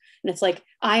Jefferson. And it's like,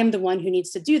 I am the one who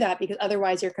needs to do that, because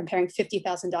otherwise you're comparing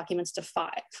 50,000 documents to 5.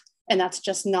 And that's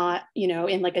just not, you know,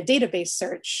 in like a database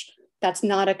search, that's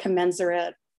not a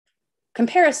commensurate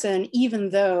comparison,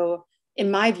 even though in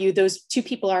my view, those two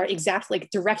people are exactly, like,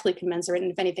 directly commensurate.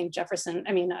 And if anything,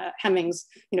 Hemings,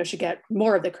 you know, should get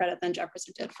more of the credit than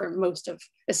Jefferson did for most of,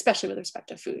 especially with respect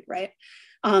to food, right?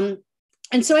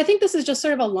 And so I think this is just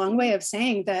sort of a long way of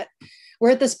saying that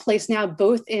we're at this place now,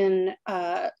 both in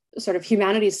sort of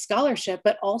humanities scholarship,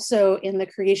 but also in the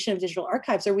creation of digital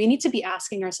archives, where we need to be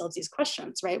asking ourselves these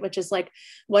questions, right? Which is like,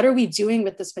 what are we doing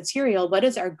with this material? What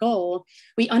is our goal?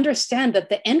 We understand that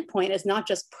the endpoint is not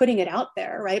just putting it out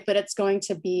there, right? But it's going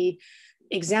to be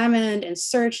examined and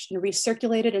searched and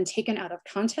recirculated and taken out of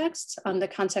context, the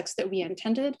context that we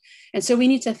intended. And so we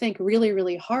need to think really,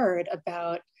 really hard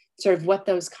about sort of what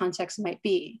those contexts might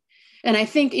be. And I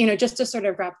think, you know, just to sort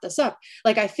of wrap this up,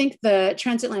 like, I think the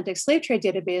Transatlantic Slave Trade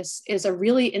Database is a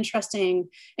really interesting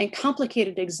and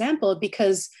complicated example,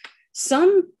 because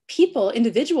some people,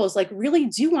 individuals, like, really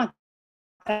do want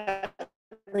that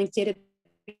linked database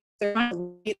they're trying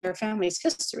to read their family's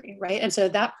history, right? And so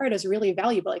that part is really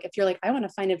valuable. Like if you're like, I want to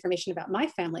find information about my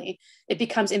family, it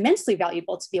becomes immensely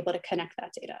valuable to be able to connect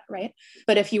that data, right?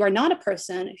 But if you are not a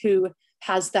person who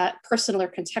has that personal or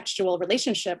contextual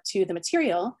relationship to the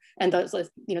material and those,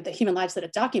 you know, the human lives that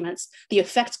it documents, the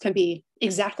effect can be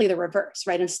exactly the reverse,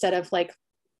 right? Instead of like,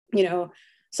 you know,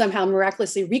 somehow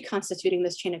miraculously reconstituting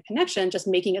this chain of connection, just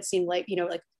making it seem like, you know,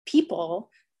 like people,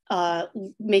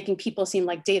 making people seem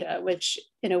like data, which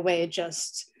in a way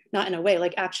just, not in a way,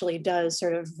 like actually does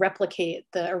sort of replicate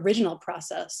the original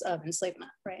process of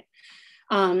enslavement, right?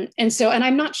 And so, and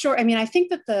I'm not sure, I mean, I think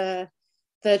that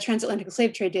the Transatlantic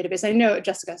Slave Trade Database, I know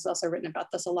Jessica has also written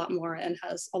about this a lot more and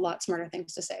has a lot smarter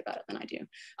things to say about it than I do.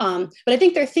 But I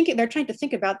think they're trying to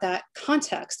think about that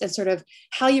context and sort of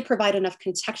how you provide enough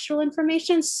contextual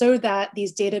information so that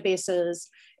these databases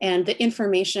and the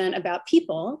information about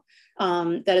people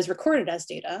that is recorded as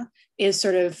data is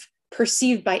sort of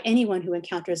perceived by anyone who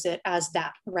encounters it as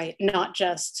that, right? Not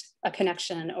just a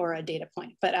connection or a data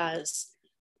point, but as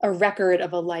a record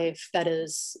of a life that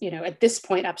is, you know, at this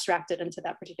point abstracted into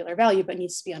that particular value, but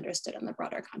needs to be understood in the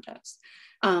broader context.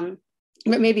 But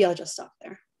maybe I'll just stop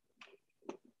there.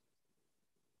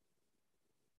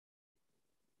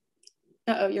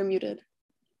 Uh-oh, you're muted.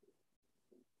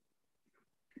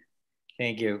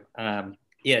 Thank you.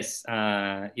 Yes,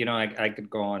 you know, I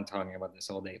could go on talking about this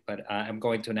all day, but I'm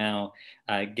going to now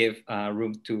give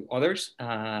room to others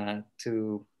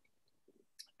to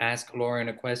ask Lauren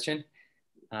a question.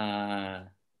 I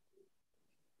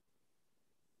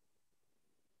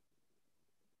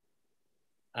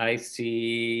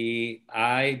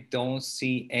don't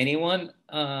see anyone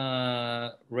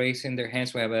raising their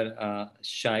hands. We have a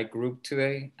shy group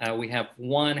today. We have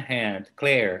one hand,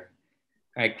 Claire.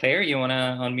 All right, Claire, you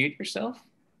wanna unmute yourself?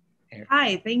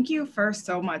 Hi, thank you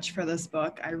so much for this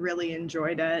book. I really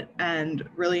enjoyed it and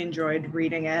really enjoyed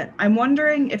reading it. I'm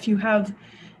wondering if you have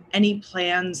any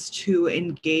plans to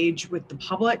engage with the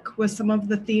public with some of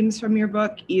the themes from your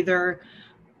book, either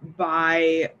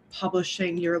by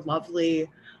publishing your lovely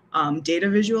data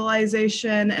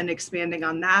visualization and expanding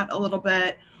on that a little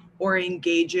bit, or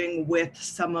engaging with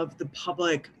some of the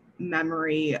public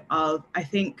memory of, I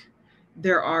think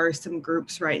there are some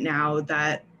groups right now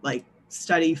that like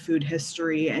study food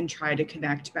history and try to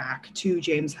connect back to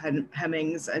James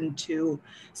Hemings and to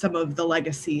some of the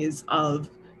legacies of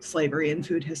slavery and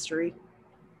food history.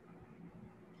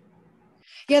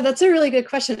 Yeah, that's a really good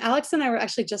question. Alex and I were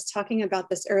actually just talking about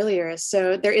this earlier.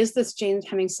 So there is this James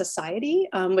Hemings Society,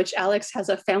 which Alex has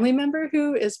a family member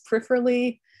who is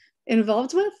peripherally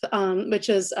involved with, which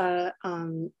is a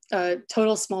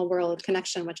total small world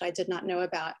connection, which I did not know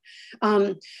about.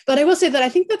 But I will say that I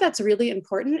think that that's really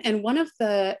important. And one of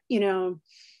the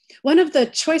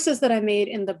choices that I made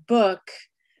in the book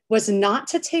was not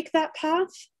to take that path,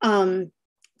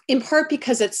 in part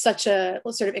because it's such a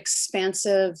sort of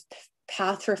expansive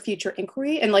path for future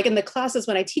inquiry. And like in the classes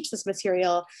when I teach this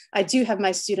material, I do have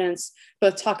my students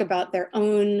both talk about their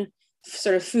own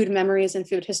sort of food memories and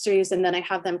food histories, and then I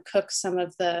have them cook some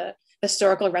of the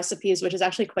historical recipes, which is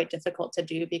actually quite difficult to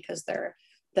do because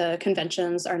the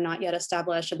conventions are not yet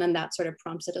established. And then that sort of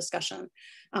prompts a discussion,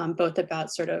 both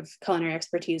about sort of culinary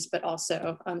expertise, but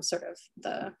also sort of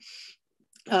the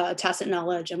tacit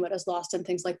knowledge and what is lost and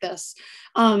things like this.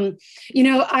 You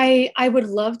know, I would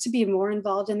love to be more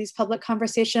involved in these public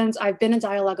conversations. I've been in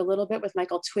dialogue a little bit with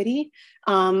Michael Twitty,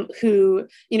 who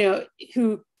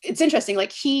it's interesting,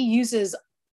 like he uses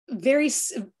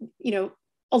a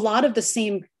lot of the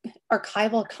same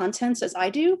archival contents as I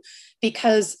do,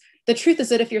 because the truth is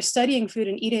that if you're studying food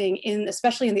and eating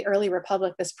especially in the early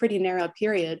Republic, this pretty narrow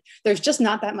period, there's just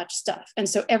not that much stuff. And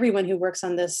so everyone who works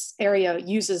on this area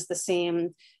uses the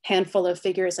same handful of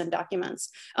figures and documents.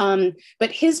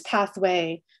 But his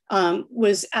pathway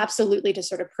was absolutely to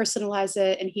sort of personalize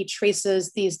it. And he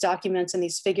traces these documents and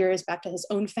these figures back to his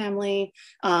own family.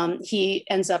 He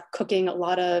ends up cooking a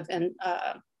lot of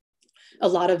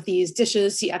these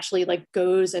dishes. He actually like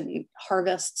goes and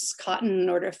harvests cotton in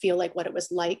order to feel like what it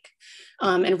was like,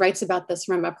 and writes about this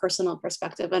from a personal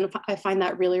perspective. And I find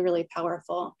that really, really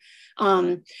powerful.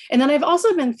 And then I've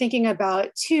also been thinking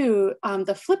about too,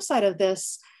 the flip side of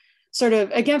this, sort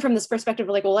of, again, from this perspective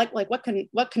of like, well, like what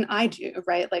can I do,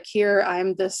 right? Like here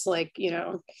I'm this like,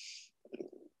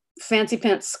 fancy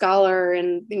pants scholar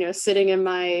and, sitting in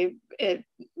my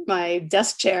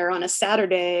desk chair on a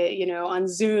Saturday, on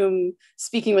Zoom,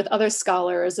 speaking with other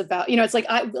scholars about, it's like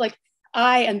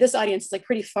I and this audience is like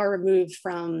pretty far removed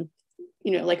from,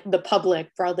 like the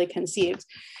public broadly conceived.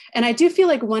 And I do feel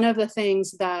like one of the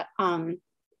things that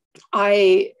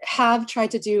I have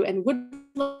tried to do and would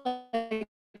like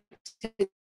to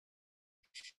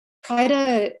try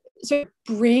to sort of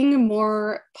bring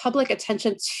more public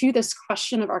attention to this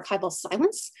question of archival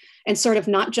silence, and sort of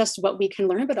not just what we can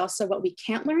learn, but also what we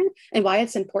can't learn, and why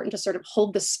it's important to sort of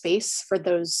hold the space for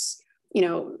those, you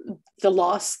know, the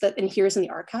loss that inheres in the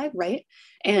archive, right?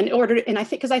 And in order, and I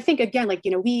think, because I think again, like,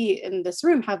 you know, we in this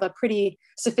room have a pretty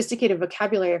sophisticated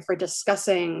vocabulary for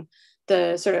discussing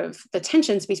the sort of the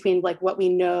tensions between like what we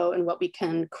know and what we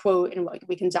can quote and what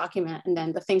we can document, and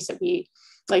then the things that we,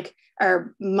 like,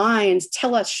 our minds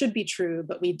tell us should be true,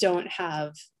 but we don't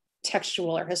have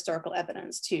textual or historical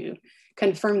evidence to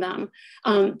confirm them.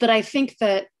 But I think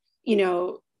that, you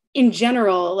know, in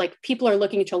general, like, people are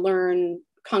looking to learn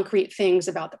concrete things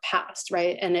about the past,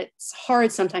 right? And it's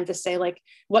hard sometimes to say, like,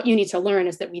 what you need to learn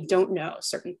is that we don't know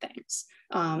certain things.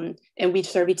 And we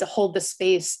sort of need to hold the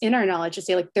space in our knowledge to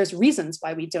say, like, there's reasons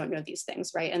why we don't know these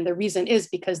things, right? And the reason is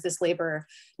because this labor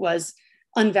was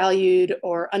unvalued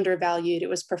or undervalued. It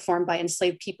was performed by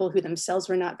enslaved people who themselves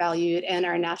were not valued. And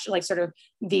our national, like, sort of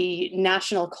the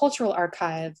National Cultural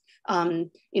Archive, you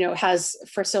know, has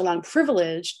for so long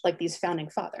privileged like these founding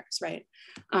fathers, right?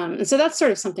 And so that's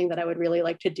sort of something that I would really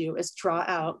like to do, is draw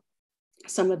out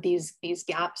some of these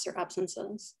gaps or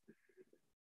absences.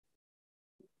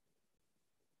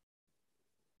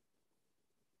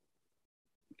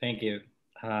 Thank you.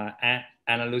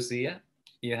 Ana Lucia,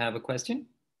 you have a question?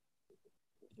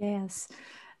 Yes.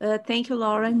 Thank you,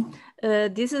 Lauren.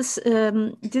 This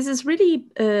is really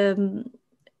an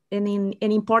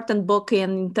important book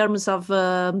in terms of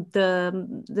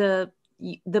the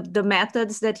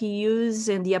methods that he used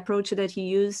and the approach that he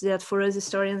used, that for us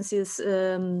historians is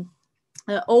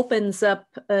opens up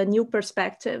new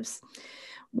perspectives.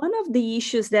 One of the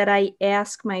issues that I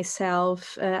ask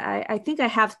myself, I think I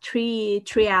have three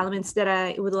elements that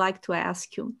I would like to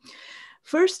ask you.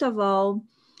 First of all,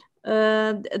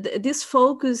 this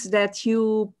focus that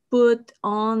you put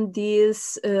on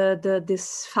these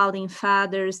founding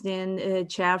fathers, then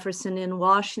Jefferson and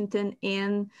Washington,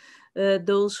 and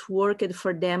those who worked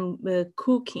for them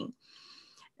cooking.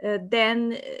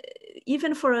 Then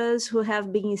even for us who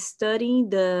have been studying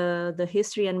the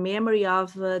history and memory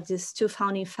of these two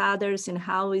founding fathers and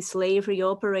how slavery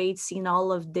operates in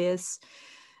all of this,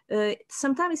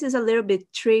 sometimes it's a little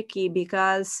bit tricky,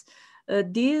 because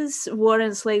these were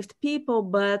enslaved people,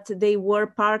 but they were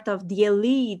part of the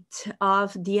elite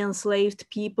of the enslaved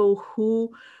people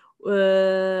who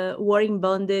were in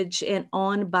bondage and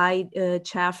owned by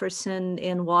Jefferson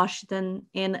and Washington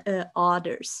and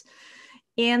others.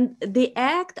 And the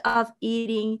act of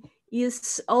eating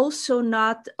is also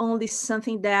not only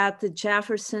something that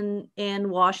Jefferson and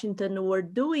Washington were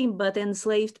doing, but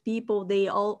enslaved people,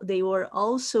 they were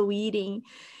also eating.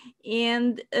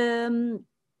 And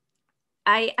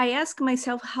I ask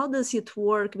myself, how does it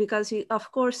work? Because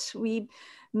of course we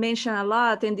mention a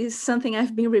lot, and this is something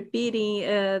I've been repeating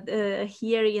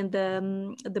here in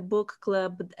the book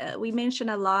club. We mention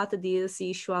a lot this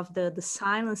issue of the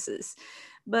silences.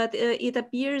 But it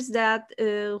appears that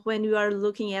when you are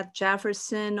looking at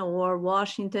Jefferson or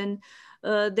Washington,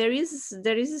 there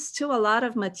is still a lot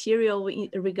of material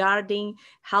regarding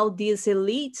how these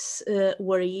elites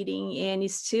were eating, and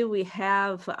still we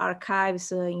have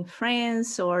archives in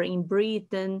France or in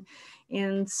Britain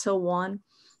and so on.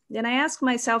 Then I ask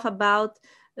myself about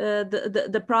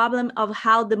the problem of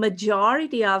how the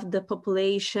majority of the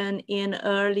population in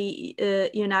early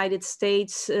United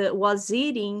States was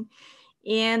eating,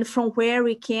 and from where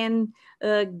we can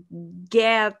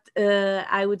get,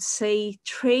 I would say,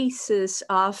 traces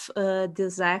of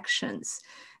these actions.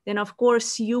 Then, of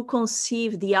course, you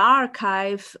conceive the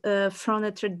archive from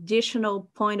a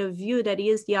traditional point of view, that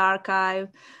is the archive,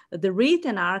 the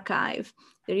written archive.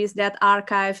 There is that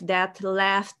archive that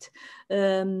left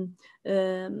written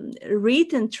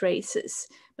traces.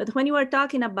 But when you are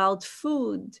talking about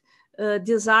food,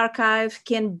 this archive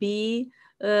can be,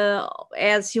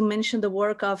 as you mentioned, the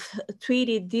work of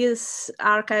Tweedy, this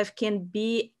archive can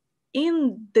be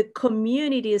in the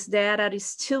communities that are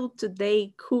still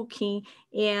today cooking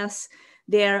as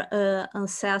their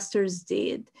ancestors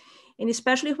did. And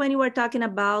especially when you are talking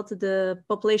about the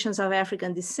populations of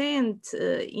African descent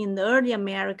in early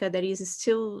America, that is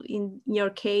still, in your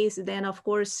case, then of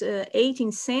course,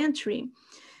 18th century.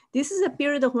 This is a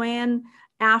period when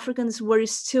Africans were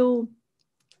still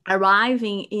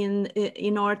arriving in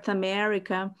North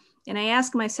America. And I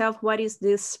ask myself, what is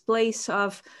this place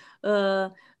of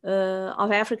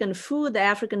African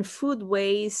food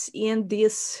ways in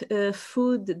this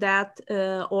food that,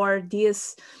 or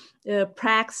this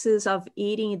praxis of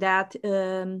eating that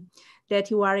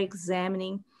that you are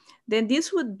examining. then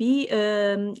this would be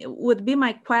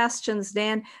my questions.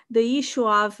 Then the issue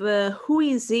of who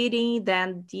is eating,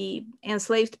 then the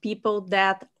enslaved people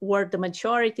that were the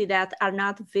majority that are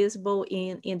not visible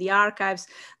in the archives,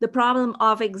 the problem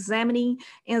of examining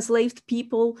enslaved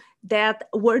people that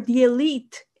were the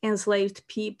elite enslaved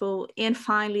people, and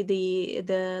finally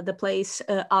the place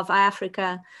of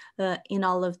Africa in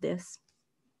all of this.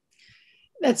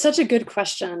 That's such a good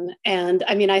question. And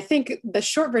I mean, I think the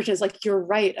short version is like, you're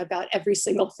right about every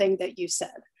single thing that you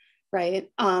said, right?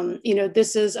 You know,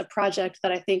 this is a project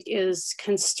that I think is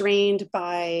constrained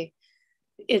by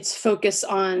its focus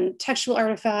on textual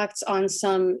artifacts, on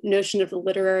some notion of the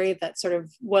literary that sort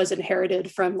of was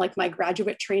inherited from like my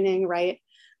graduate training, right?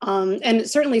 And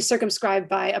certainly circumscribed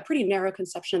by a pretty narrow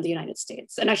conception of the United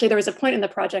States. And actually there was a point in the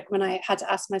project when I had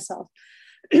to ask myself,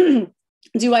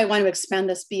 do I want to expand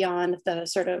this beyond the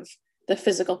sort of the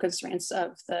physical constraints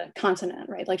of the continent,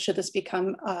 right? Like, should this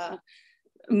become a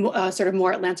sort of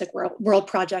more Atlantic world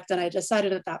project? And I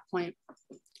decided at that point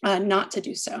not to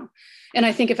do so. And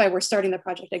I think if I were starting the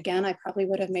project again, I probably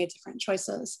would have made different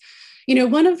choices. You know,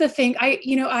 one of the things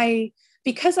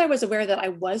because I was aware that I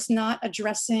was not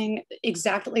addressing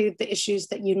exactly the issues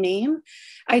that you name,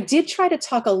 I did try to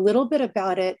talk a little bit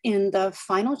about it in the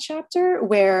final chapter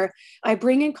where I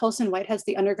bring in Colson Whitehead's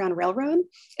The Underground Railroad.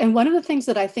 And one of the things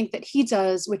that I think that he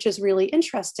does, which is really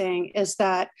interesting, is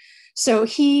that, so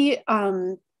he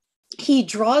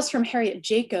draws from Harriet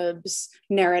Jacobs'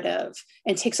 narrative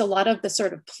and takes a lot of the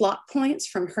sort of plot points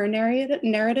from her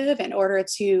narrative in order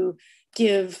to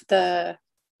give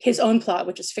his own plot,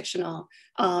 which is fictional,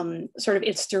 sort of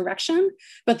its direction.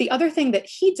 But the other thing that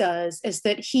he does is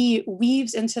that he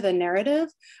weaves into the narrative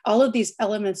all of these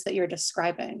elements that you're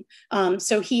describing.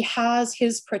 So he has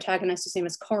his protagonist, whose name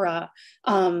is Cora,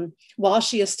 while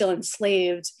she is still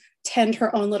enslaved, tend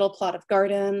her own little plot of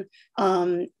garden,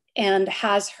 and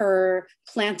has her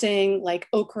planting like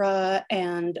okra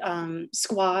and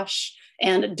squash,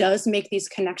 and does make these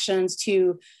connections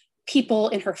to people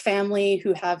in her family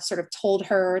who have sort of told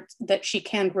her that she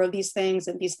can grow these things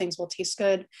and these things will taste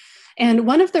good. And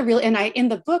one of the in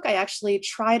the book, I actually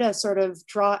try to sort of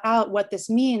draw out what this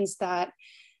means, that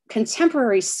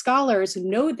contemporary scholars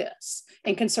know this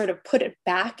and can sort of put it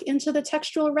back into the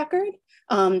textual record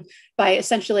by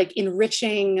essentially like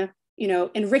enriching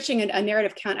a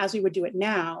narrative count as we would do it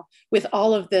now with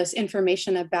all of this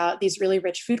information about these really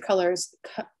rich food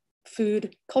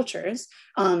cultures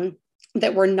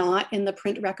that were not in the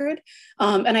print record.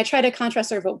 And I try to contrast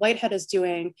sort of what Whitehead is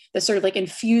doing, the sort of like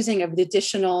infusing of the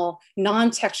additional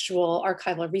non-textual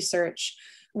archival research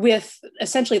with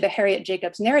essentially the Harriet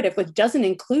Jacobs narrative, which doesn't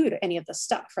include any of the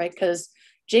stuff, right? Because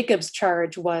Jacobs'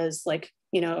 charge was like,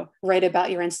 write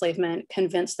about your enslavement,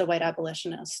 convince the white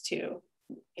abolitionists to,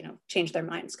 change their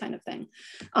minds kind of thing.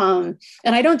 And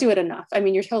I don't do it enough. I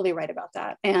mean, you're totally right about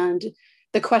that. And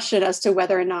the question as to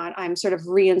whether or not I'm sort of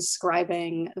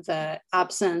reinscribing the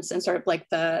absence and sort of like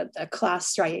the class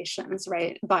striations,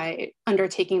 right, by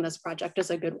undertaking this project is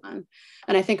a good one.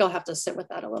 And I think I'll have to sit with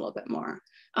that a little bit more.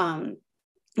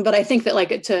 But I think that,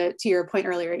 like, to your point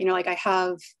earlier, like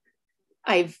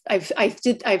I've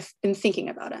been thinking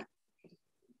about it.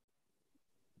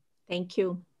 Thank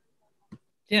you.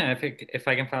 Yeah, if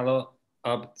I can follow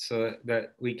up so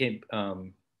that we can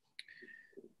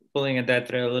pulling at that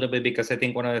thread a little bit, because I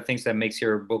think one of the things that makes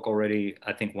your book already,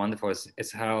 I think, wonderful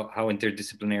is how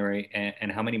interdisciplinary and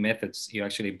how many methods you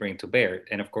actually bring to bear.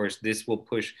 And of course, this will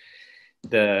push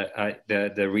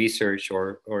the research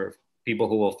or people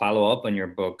who will follow up on your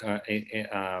book.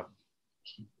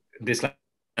 This line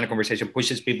of conversation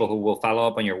pushes people who will follow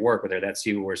up on your work, whether that's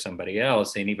you or somebody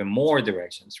else, in even more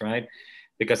directions, right?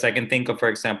 Because I can think of, for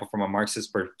example, from a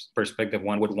Marxist perspective,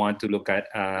 one would want to look at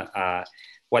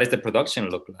what does the production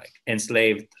look like,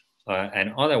 enslaved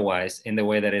and otherwise, in the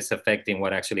way that it's affecting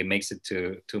what actually makes it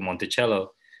to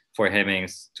Monticello for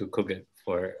Hemmings to cook it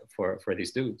for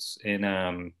these dudes.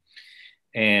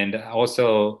 And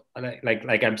also,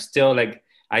 like I'm still like,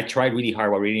 I tried really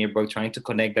hard while reading your book, trying to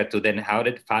connect that to then how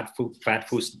did fast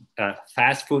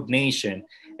food nation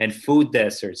and food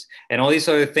deserts and all these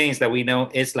other things that we know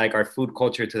is like our food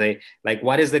culture today. Like,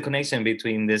 what is the connection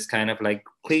between this kind of like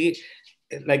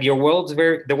your world's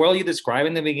the world you describe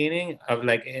in the beginning of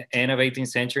like end of 18th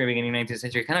century, beginning 19th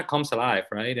century, kind of comes alive,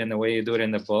 right? And the way you do it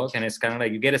in the book, and it's kind of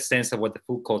like you get a sense of what the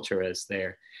food culture is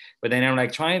there. But then I'm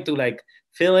like trying to like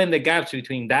fill in the gaps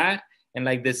between that and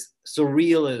like this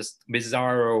surrealist,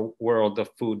 bizarre world of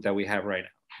food that we have right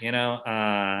now,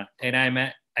 And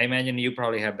I imagine you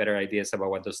probably have better ideas about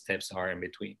what those steps are in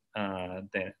between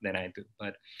than I do.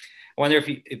 But I wonder if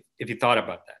you thought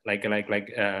about that,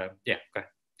 yeah, go ahead.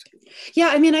 Yeah,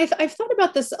 I mean, I've thought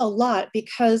about this a lot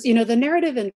because, you know, the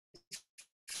narrative in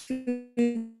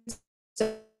food,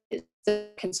 the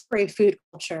contemporary food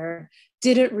culture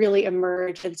didn't really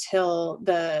emerge until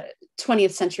the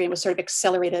 20th century and was sort of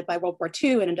accelerated by World War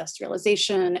II and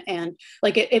industrialization. And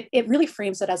like it really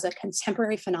frames it as a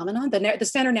contemporary phenomenon. The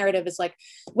standard narrative is like,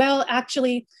 well,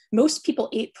 actually, most people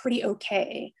ate pretty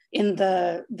okay in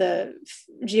the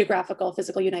geographical,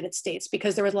 physical United States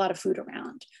because there was a lot of food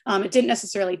around. It didn't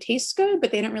necessarily taste good,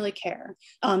 but they didn't really care.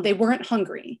 They weren't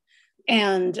hungry.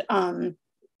 And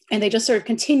they just sort of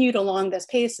continued along this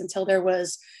pace until there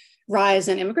was rise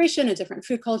in immigration and different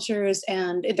food cultures.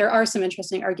 And there are some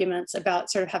interesting arguments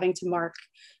about sort of having to mark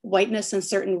whiteness in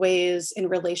certain ways in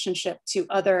relationship to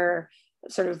other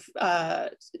sort of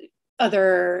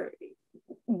other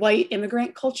white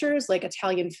immigrant cultures like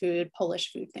Italian food,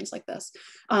 Polish food, things like this.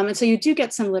 And so you do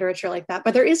get some literature like that,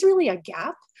 but there is really a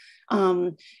gap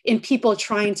in people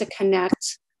trying to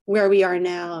connect where we are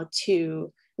now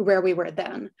to where we were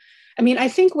then. I mean, I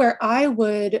think where I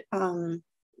would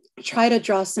try to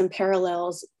draw some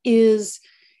parallels is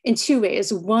in two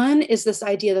ways. One is this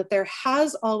idea that there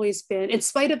has always been, in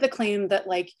spite of the claim that,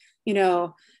 like, you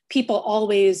know, people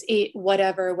always ate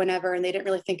whatever, whenever, and they didn't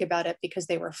really think about it because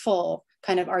they were full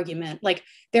kind of argument. Like,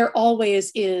 there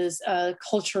always is a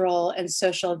cultural and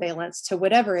social valence to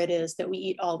whatever it is that we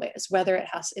eat always, whether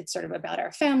it's sort of about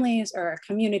our families or our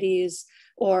communities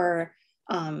or,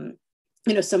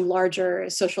 you know, some larger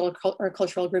social or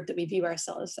cultural group that we view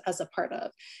ourselves as a part of.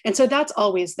 And so that's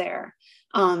always there.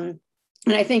 And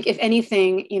I think if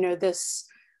anything, you know, the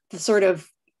sort of,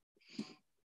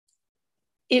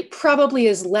 it probably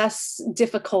is less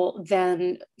difficult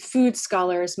than food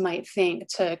scholars might think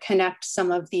to connect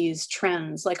some of these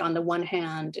trends, like on the one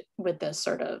hand, with this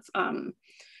sort of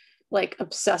like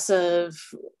obsessive,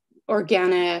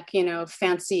 organic, you know,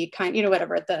 fancy kind, you know,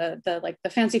 whatever the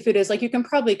fancy food is, like, you can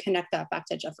probably connect that back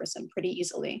to Jefferson pretty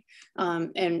easily.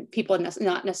 And people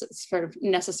not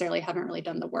necessarily haven't really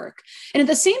done the work. And at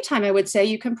the same time, I would say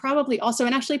you can probably also,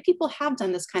 and actually people have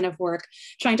done this kind of work,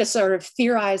 trying to sort of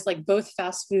theorize like both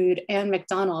fast food and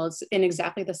McDonald's in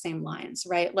exactly the same lines,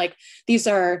 right? Like, these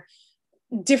are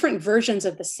different versions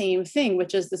of the same thing,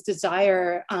 which is this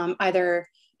desire either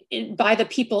by the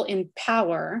people in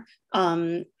power,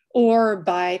 or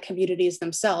by communities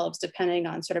themselves, depending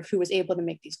on sort of who was able to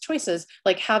make these choices,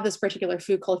 like have this particular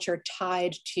food culture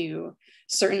tied to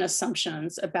certain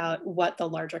assumptions about what the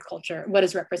larger culture, what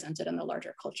is represented in the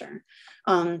larger culture.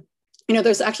 You know,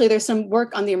 there's some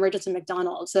work on the emergence of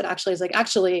McDonald's that actually is like,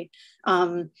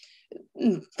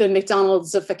 the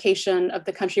McDonald'sification of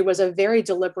the country was a very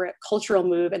deliberate cultural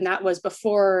move, and that was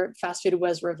before fast food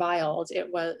was reviled. It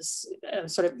was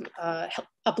sort of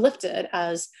uplifted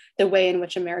as the way in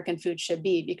which American food should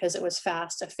be, because it was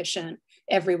fast, efficient,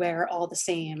 everywhere, all the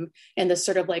same. And this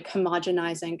sort of like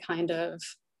homogenizing kind of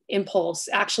impulse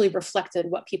actually reflected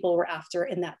what people were after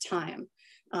in that time,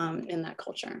 in that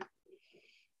culture.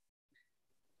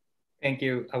 Thank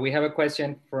you. We have a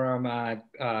question from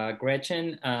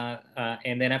Gretchen,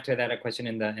 and then after that, a question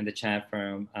in the chat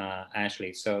from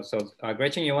Ashley. So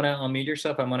Gretchen, you want to unmute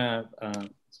yourself? I'm gonna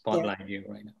spotlight you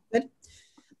right now. Good.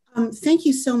 Thank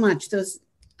you so much.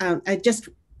 I just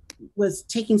was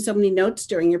taking so many notes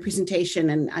during your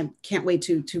presentation, and I can't wait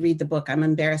to read the book. I'm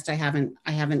embarrassed I haven't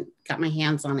got my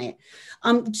hands on it.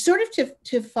 Sort of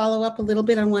to follow up a little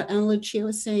bit on what Ana Lucia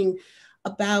was saying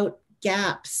about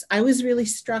gaps. I was really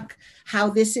struck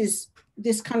how this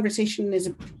conversation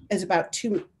is about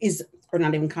or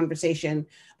not even conversation,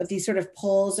 but these sort of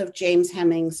polls of James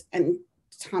Hemings and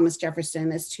Thomas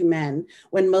Jefferson as two men,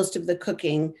 when most of the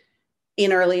cooking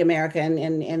in early America and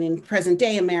in present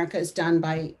day America is done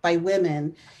by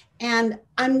women. And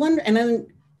I'm wondering, and then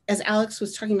as Alex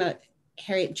was talking about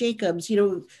Harriet Jacobs, you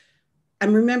know,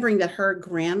 I'm remembering that her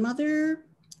grandmother,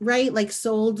 right, like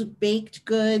sold baked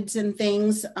goods and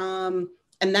things.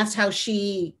 And that's how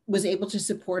she was able to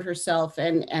support herself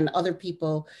and other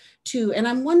people too. And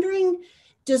I'm wondering,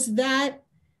 I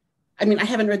mean, I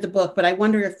haven't read the book, but I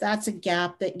wonder if that's a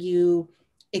gap that you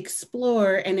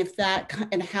explore, and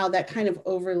how that kind of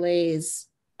overlays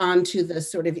onto the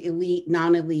sort of elite,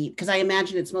 non-elite, because I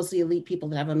imagine it's mostly elite people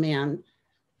that have a man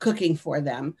cooking for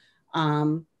them,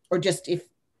 or just to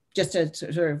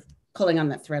sort of pulling on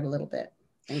that thread a little bit.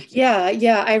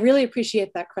 Yeah, I really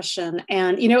appreciate that question.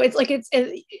 And, you know,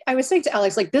 I was saying to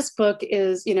Alex, like, this book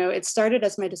is, you know, it started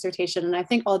as my dissertation, and I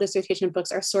think all dissertation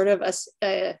books are sort of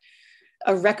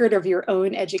a record of your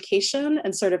own education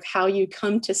and sort of how you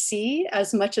come to see,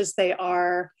 as much as they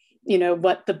are you know,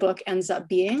 what the book ends up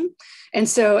being. And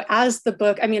so as the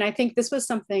book, I mean, I think this was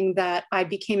something that I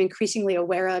became increasingly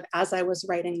aware of as I was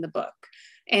writing the book.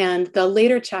 And the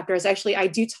later chapters, actually, I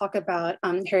do talk about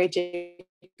Harry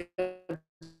Jacobs'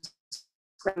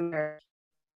 grammar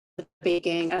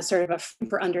baking as sort of a frame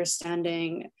for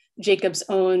understanding Jacob's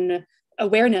own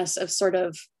awareness of sort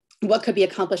of what could be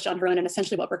accomplished on her own and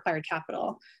essentially what required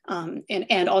capital,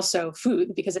 and also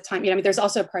food, because at time, you know, I mean, there's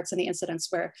also parts in the incidents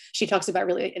where she talks about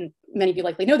really, and many of you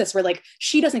likely know this, where like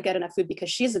she doesn't get enough food because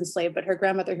she's enslaved, but her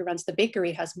grandmother who runs the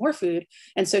bakery has more food.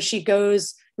 And so she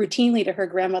goes routinely to her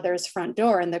grandmother's front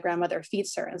door and the grandmother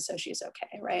feeds her. And so she's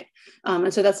okay, right?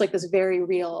 And so that's like this very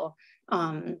real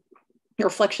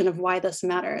reflection of why this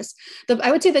matters. I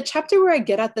would say the chapter where I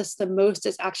get at this the most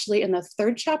is actually in the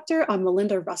third chapter on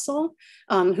Melinda Russell,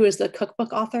 who is the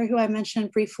cookbook author who I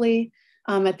mentioned briefly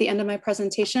at the end of my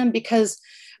presentation, because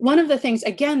one of the things,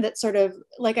 again, that sort of,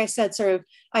 like I said, sort of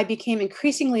I became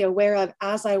increasingly aware of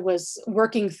as I was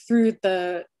working through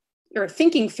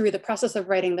thinking through the process of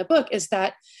writing the book is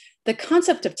that the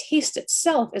concept of taste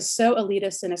itself is so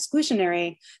elitist and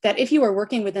exclusionary that if you are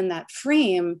working within that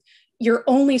frame, you're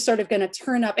only sort of going to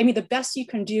turn up. I mean, the best you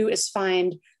can do is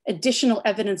find additional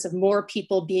evidence of more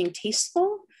people being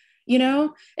tasteful, you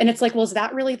know? And it's like, well, is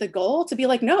that really the goal? To be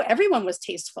like, no, everyone was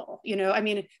tasteful, you know? I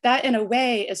mean, that in a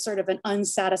way is sort of an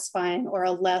unsatisfying or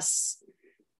a less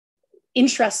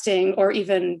interesting or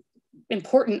even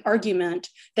important argument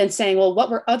than saying, well,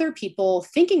 what were other people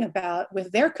thinking about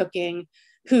with their cooking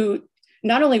who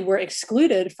not only were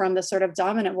excluded from the sort of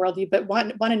dominant worldview, but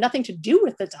wanted nothing to do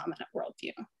with the dominant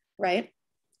worldview, right?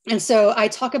 And so I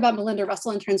talk about Melinda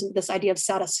Russell in terms of this idea of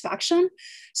satisfaction.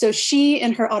 So she,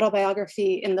 in her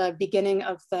autobiography in the beginning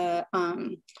of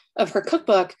her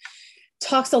cookbook,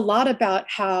 talks a lot about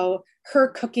how her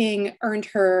cooking earned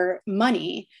her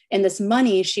money, and this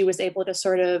money she was able to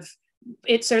sort of,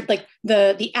 it's sort of like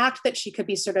the act that she could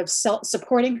be sort of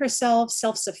supporting herself,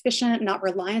 self-sufficient, not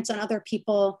reliant on other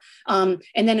people, and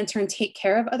then in turn take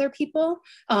care of other people,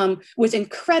 was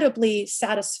incredibly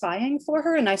satisfying for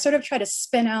her. And I sort of try to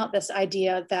spin out this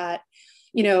idea that,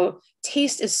 you know,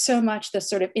 taste is so much this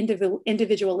sort of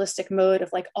individualistic mode of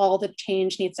like all the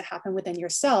change needs to happen within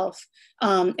yourself.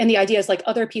 And the idea is like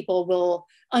other people will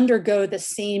undergo the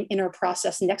same inner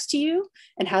process next to you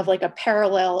and have like a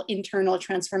parallel internal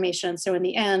transformation. So in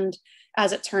the end,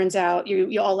 as it turns out,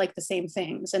 you all like the same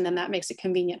things, and then that makes it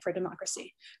convenient for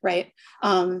democracy, right?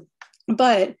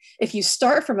 But if you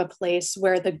start from a place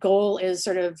where the goal is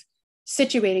sort of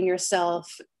situating yourself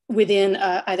within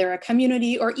either a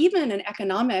community or even an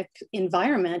economic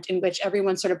environment in which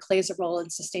everyone sort of plays a role in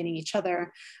sustaining each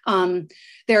other,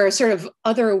 there are sort of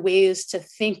other ways to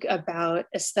think about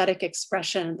aesthetic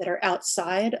expression that are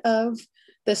outside of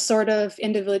this sort of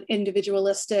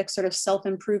individualistic, sort of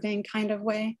self-improving kind of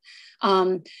way.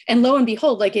 And lo and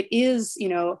behold, like it is, you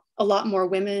know, a lot more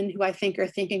women who I think are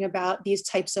thinking about these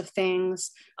types of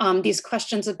things, these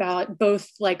questions about both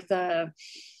like the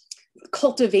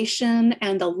cultivation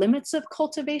and the limits of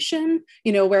cultivation,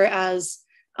 you know, whereas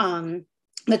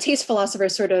the taste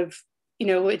philosophers sort of, you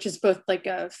know, which is both like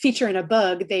a feature and a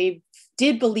bug, they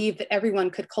did believe that everyone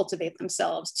could cultivate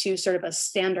themselves to sort of a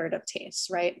standard of taste,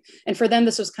 right? And for them,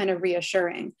 this was kind of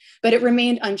reassuring, but it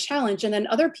remained unchallenged. And then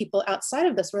other people outside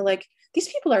of this were like, these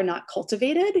people are not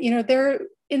cultivated, you know, they're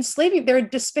enslaving, they're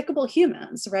despicable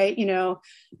humans, right? You know,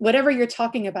 whatever you're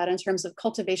talking about in terms of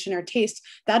cultivation or taste,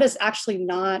 that is actually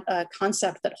not a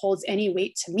concept that holds any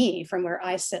weight to me from where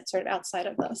I sit sort of outside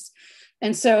of this.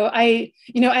 And so I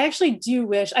actually do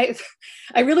wish, I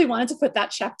really wanted to put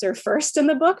that chapter first in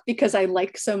the book because I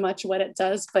like so much what it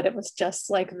does, but it was just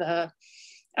like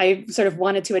I sort of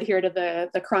wanted to adhere to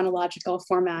the chronological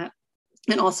format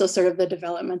and also sort of the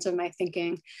development of my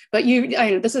thinking. But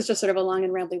I know this is just sort of a long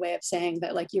and rambly way of saying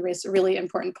that like you raised really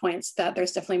important points that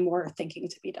there's definitely more thinking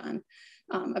to be done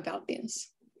about these.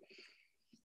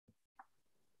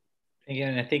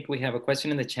 Again, I think we have a question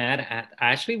in the chat.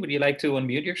 Ashley, would you like to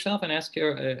unmute yourself and ask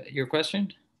your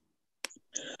question?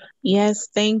 Yes,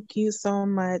 thank you so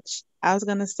much. I was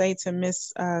going to say to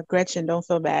Miss Gretchen, don't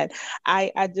feel bad.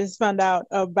 I just found out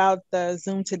about the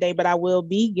Zoom today, but I will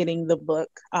be getting the book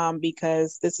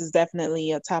because this is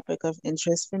definitely a topic of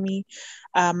interest for me.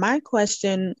 My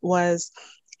question was,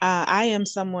 I am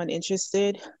someone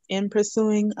interested in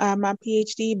pursuing my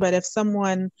PhD, but if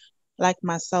someone like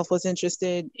myself was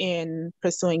interested in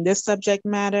pursuing this subject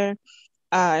matter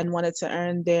and wanted to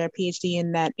earn their PhD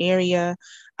in that area,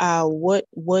 what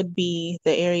would be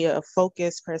the area of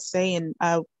focus per se? And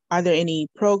are there any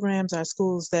programs or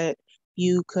schools that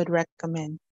you could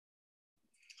recommend?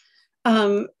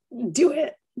 Do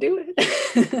it. do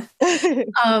it.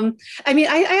 I mean,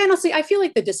 I honestly, I feel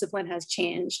like the discipline has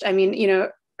changed. I mean, you know,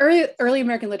 early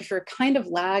American literature kind of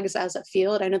lags as a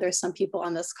field. I know there's some people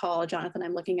on this call, Jonathan,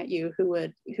 I'm looking at you, who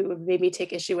would maybe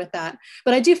take issue with that.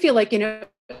 But I do feel like, you know,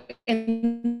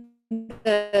 in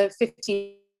the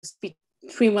 15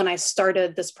 between when I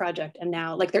started this project and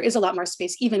now, like there is a lot more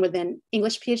space even within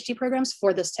English PhD programs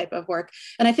for this type of work.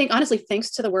 And I think honestly,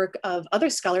 thanks to the work of other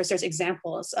scholars, there's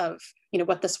examples of, you know,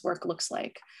 what this work looks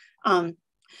like.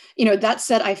 You know, that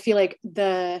said, I feel like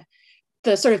the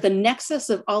sort of the nexus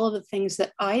of all of the things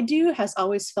that I do has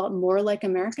always felt more like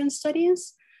American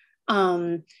studies.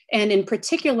 And in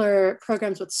particular,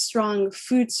 programs with strong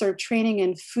food sort of training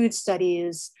and food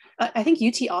studies. I think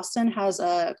UT Austin has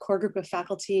a core group of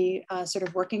faculty sort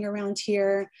of working around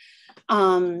here.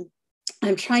 I'm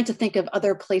trying to think of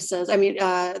other places. I mean,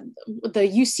 the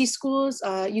UC schools,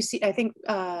 UC, I think,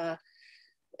 I'm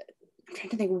trying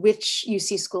to think which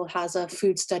UC school has a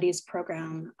food studies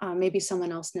program. Maybe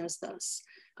someone else knows this.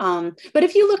 But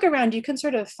if you look around, you can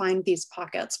sort of find these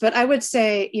pockets. But I would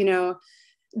say, you know,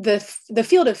 the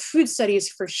field of food studies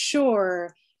for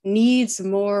sure needs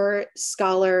more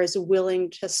scholars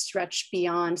willing to stretch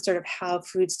beyond sort of how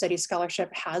food studies scholarship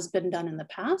has been done in the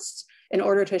past in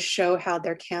order to show how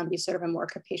there can be sort of a more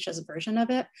capacious version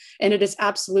of it. And it is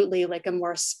absolutely like a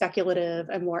more speculative,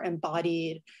 a more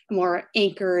embodied, more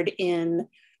anchored in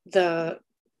the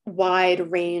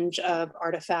wide range of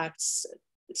artifacts,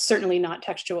 certainly not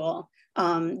textual,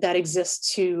 that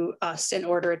exists to us in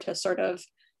order to sort of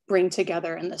bring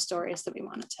together in the stories that we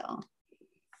want to tell.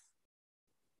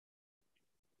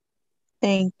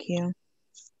 Thank you.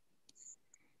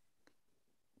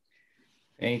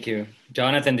 Thank you.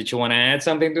 Jonathan, did you want to add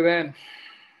something to that?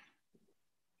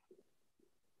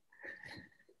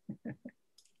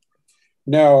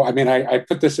 No, I mean, I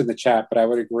put this in the chat, but I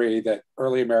would agree that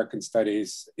early American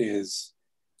studies is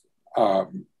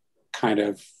kind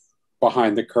of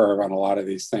behind the curve on a lot of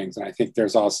these things. And I think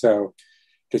there's also,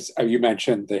 just, you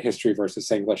mentioned the history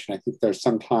versus English, and I think there's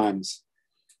sometimes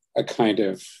a kind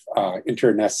of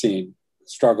internecine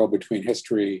struggle between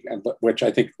history and which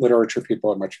I think literature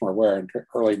people are much more aware in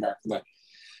early American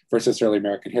versus early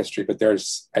American history. But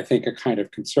there's, I think, a kind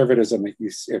of conservatism that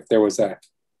if there was a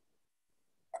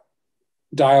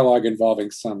dialogue involving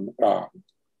some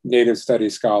Native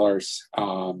studies scholars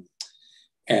and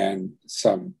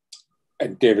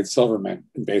David Silverman,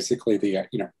 and basically the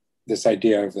this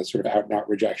idea of the sort of out and out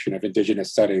rejection of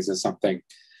indigenous studies is something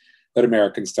that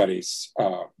American studies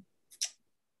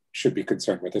should be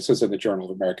concerned with. This was in the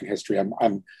Journal of American History.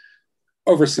 I'm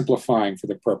oversimplifying for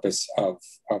the purpose of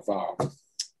the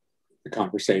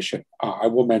conversation. I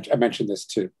mentioned this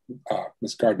to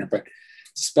Ms. Gardner, but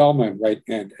Spelman, right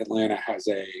in Atlanta, has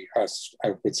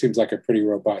it seems like a pretty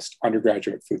robust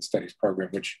undergraduate food studies program,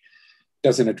 which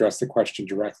doesn't address the question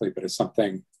directly, but is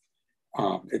something.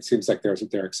 It seems like there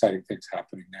are exciting things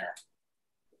happening there.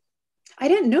 I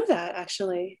didn't know that,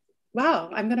 actually. Wow,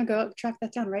 I'm going to go track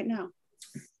that down right now.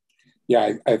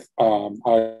 Yeah, I'll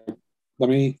throw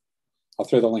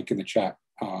the link in the chat.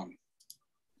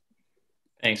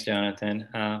 Thanks, Jonathan.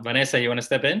 Vanessa, you want to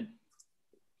step in?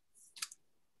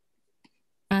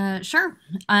 Sure.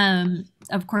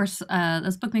 Of course,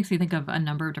 this book makes me think of a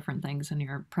number of different things, and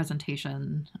your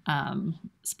presentation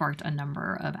sparked a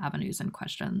number of avenues and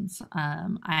questions.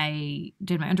 I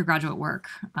did my undergraduate work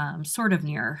sort of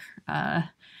near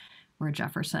where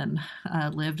Jefferson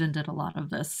lived and did a lot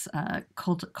of this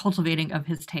cultivating of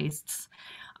his tastes.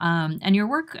 And your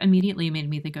work immediately made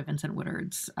me think of Vincent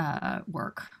Woodard's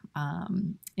work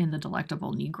in The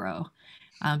Delectable Negro.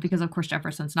 Because, of course,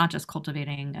 Jefferson's not just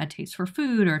cultivating a taste for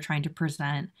food or trying to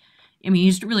present, I mean,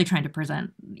 he's really trying to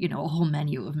present, a whole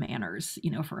menu of manners,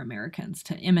 for Americans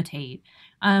to imitate.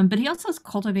 But he also is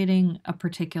cultivating a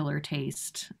particular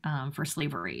taste for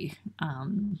slavery.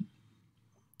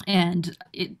 And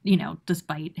it,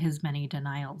 despite his many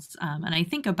denials. And I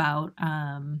think about,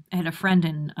 I had a friend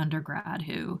in undergrad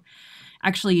who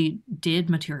actually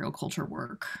did material culture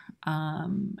work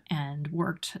and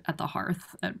worked at the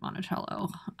hearth at Monticello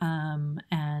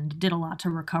and did a lot to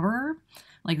recover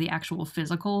like the actual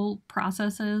physical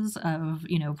processes of,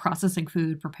 processing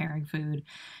food, preparing food,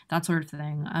 that sort of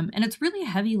thing. And it's really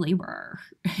heavy labor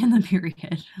in the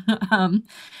period.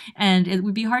 And it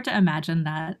would be hard to imagine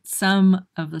that some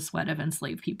of the sweat of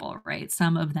enslaved people, right,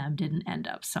 some of them didn't end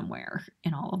up somewhere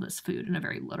in all of this food in a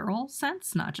very literal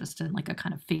sense, not just in like a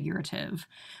kind of figurative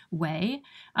way.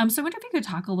 So I wonder if you could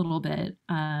talk a little bit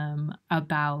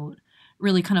about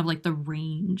really kind of like the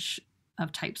range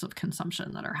of types of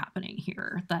consumption that are happening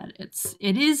here, that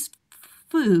it is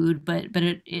food, but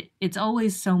it's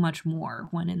always so much more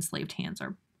when enslaved hands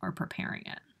are preparing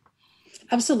it.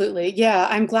 Absolutely. Yeah,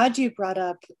 I'm glad you brought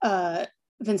up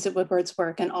Vincent Woodward's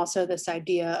work, and also this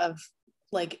idea of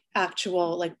like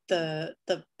actual, like the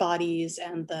bodies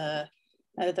and the,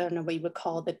 I don't know what you would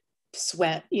call the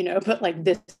sweat, you know, but like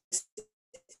this.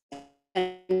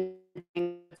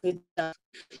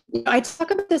 I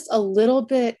talk about this a little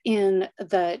bit in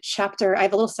the chapter. I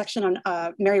have a little section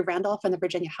on Mary Randolph and the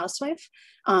Virginia housewife.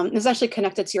 This is actually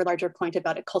connected to your larger point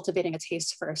about it cultivating a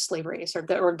taste for slavery,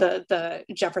 sort of the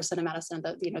Jefferson and Madison,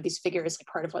 these figures, like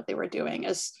part of what they were doing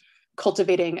is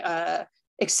cultivating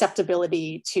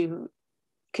acceptability to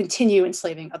continue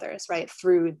enslaving others, right,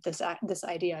 through this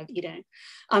idea of eating.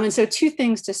 And so two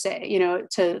things to say, you know,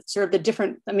 to sort of the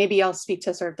different, maybe I'll speak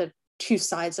to sort of the two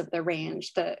sides of the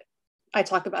range that I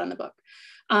talk about in the book.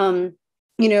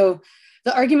 You know,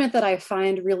 the argument that I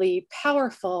find really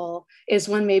powerful is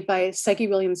one made by Psyche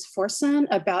Williams Forson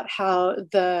about how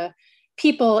the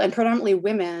people, and predominantly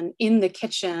women, in the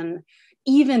kitchen,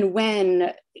 even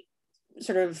when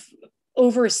sort of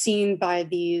overseen by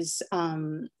these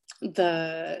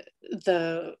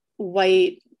the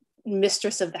white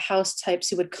mistress of the house types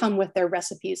who would come with their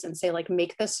recipes and say, like,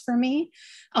 make this for me.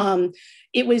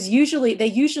 It was usually,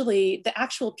 the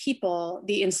actual people,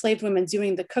 the enslaved women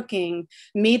doing the cooking,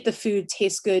 made the food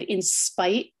taste good in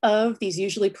spite of these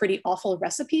usually pretty awful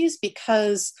recipes,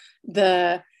 because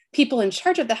the people in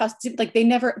charge of the house, they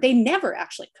never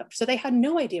actually cooked. So they had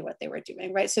no idea what they were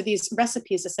doing, right? So these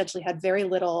recipes essentially had very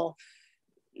little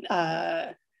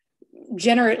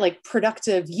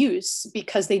productive use,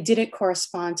 because they didn't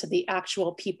correspond to the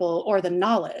actual people or the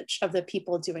knowledge of the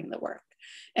people doing the work.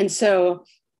 And so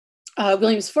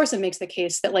Williams Forson makes the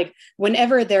case that, like,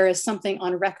 whenever there is something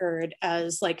on record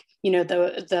as, like, you know,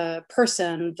 the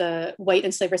person, the white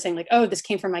enslaver, saying, like, oh, this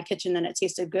came from my kitchen and it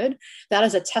tasted good, that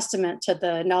is a testament to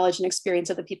the knowledge and experience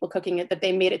of the people cooking it, that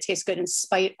they made it taste good in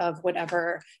spite of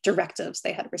whatever directives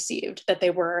they had received that they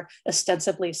were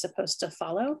ostensibly supposed to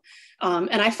follow.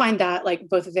 And I find that, like,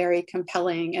 both very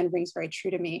compelling and rings very true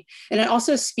to me. And it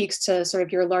also speaks to sort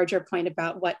of your larger point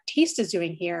about what taste is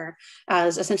doing here,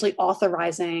 as essentially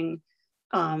authorizing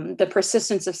the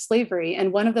persistence of slavery.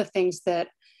 And one of the things that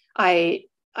I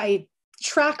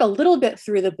track a little bit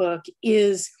through the book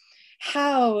is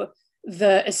how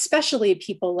especially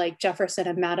people like Jefferson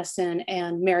and Madison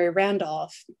and Mary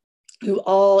Randolph, who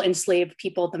all enslaved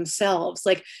people themselves,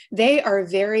 like, they are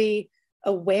very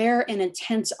aware and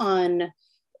intent on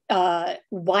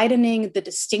widening the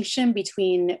distinction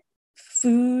between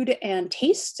food and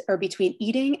taste, or between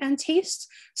eating and taste.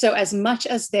 So as much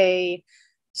as they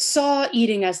saw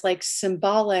eating as, like,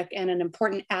 symbolic and an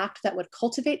important act that would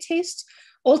cultivate taste,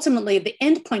 ultimately the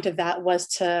end point of that was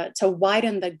to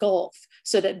widen the gulf,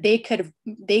 so that they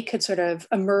could sort of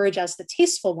emerge as the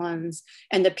tasteful ones,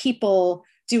 and the people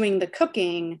doing the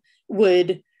cooking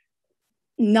would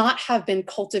not have been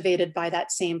cultivated by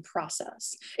that same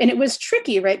process. And it was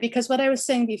tricky, right? Because what I was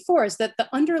saying before is that the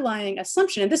underlying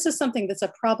assumption, and this is something that's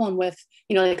a problem with,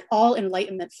 you know, like, all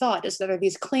Enlightenment thought, is that there are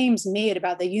these claims made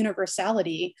about the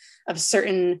universality of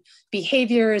certain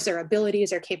behaviors or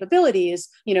abilities or capabilities,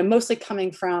 you know, mostly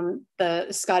coming from the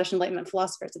Scottish Enlightenment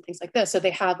philosophers and things like this. So they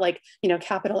have, like, you know,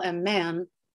 capital M man.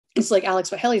 It's like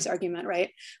Alex Waheli's argument, right?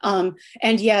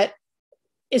 And yet,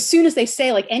 as soon as they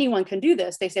say, like, anyone can do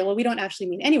this, they say, well, we don't actually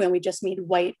mean anyone, we just mean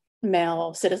white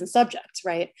male citizen subjects,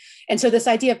 right? And so this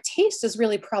idea of taste is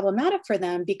really problematic for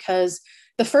them, because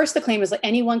the claim is, like,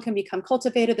 anyone can become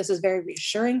cultivated. This is very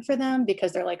reassuring for them,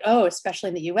 because they're like, oh, especially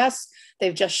in the US,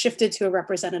 they've just shifted to a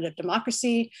representative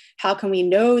democracy. How can we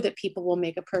know that people will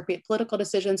make appropriate political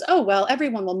decisions? Oh, well,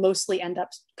 everyone will mostly end up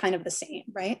kind of the same,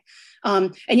 right?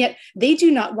 And yet they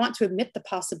do not want to admit the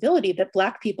possibility that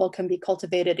Black people can be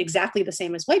cultivated exactly the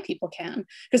same as white people can,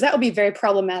 because that would be very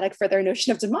problematic for their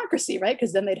notion of democracy, right?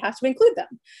 Because then they'd have to include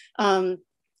them.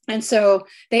 And so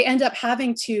they end up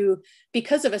having to,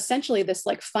 because of essentially this,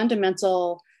 like,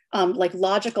 fundamental, like,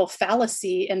 logical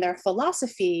fallacy in their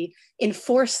philosophy,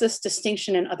 enforce this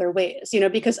distinction in other ways, you know,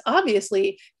 because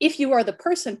obviously, if you are the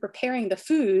person preparing the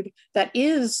food that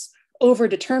is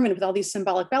overdetermined with all these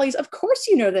symbolic values, of course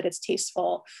you know that it's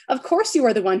tasteful. Of course you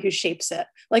are the one who shapes it.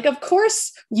 Like, of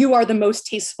course you are the most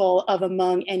tasteful of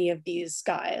among any of these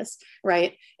guys,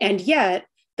 right? And yet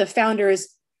the founders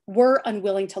were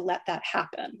unwilling to let that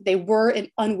happen. They were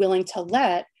unwilling to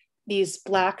let these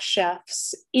Black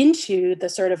chefs into the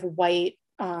sort of white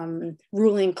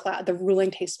ruling class, the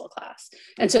ruling tasteful class.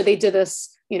 And so they did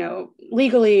this, you know,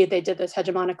 legally, they did this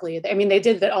hegemonically. I mean, they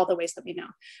did it all the ways that we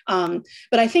know.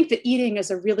 But I think that eating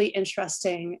is a really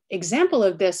interesting example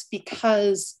of this,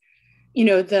 because, you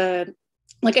know,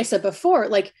 like I said before,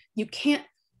 like you can't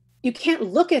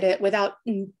look at it without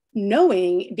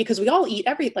knowing, because we all eat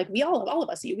all of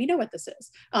us eat, we know what this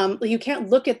is. You can't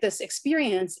look at this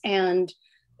experience and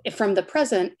from the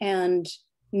present and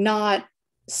not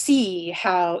see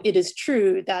how it is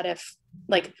true that if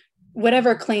like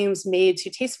whatever claims made to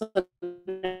tastefulness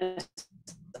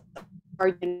are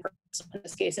in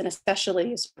this case, and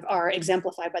especially sort of are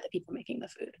exemplified by the people making the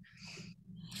food.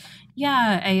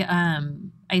 Yeah,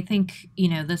 I think, you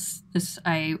know, this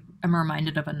I am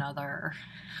reminded of another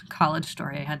college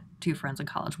story. I had two friends in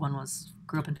college. One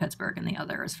grew up in Pittsburgh, and the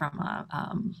other is from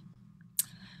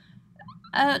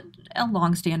a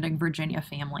longstanding Virginia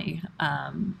family,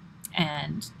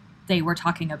 and they were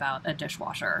talking about a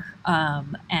dishwasher,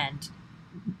 and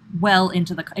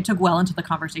it took well into the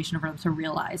conversation for them to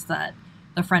realize that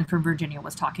the friend from Virginia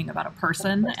was talking about a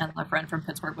person and the friend from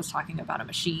Pittsburgh was talking about a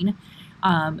machine.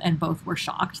 And both were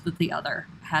shocked that the other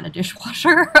had a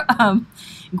dishwasher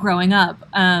growing up.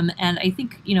 And I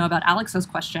think, you know, about Alex's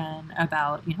question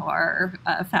about, you know, our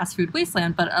fast food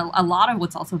wasteland, but a lot of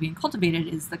what's also being cultivated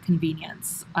is the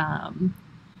convenience,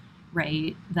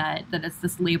 right? That it's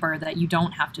this labor that you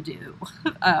don't have to do.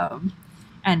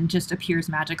 And just appears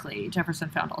magically.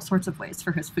 Jefferson found all sorts of ways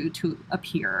for his food to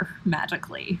appear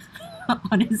magically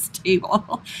on his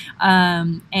table.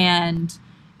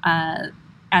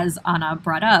 As Anna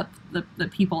brought up, the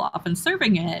people often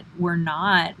serving it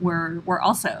were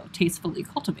also tastefully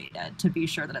cultivated to be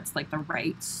sure that it's like the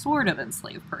right sort of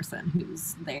enslaved person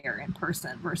who's there in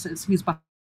person versus who's behind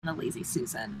the lazy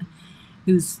Susan,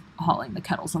 who's hauling the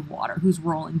kettles of water, who's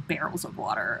rolling barrels of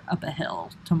water up a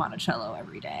hill to Monticello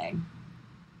every day.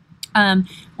 I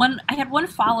had one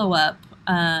follow-up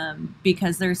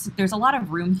because there's a lot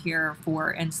of room here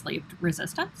for enslaved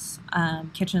resistance.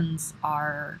 Kitchens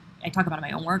are, I talk about in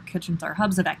my own work, kitchens are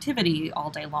hubs of activity all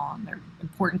day long. They're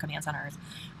important command centers.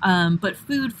 But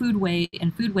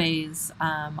foodways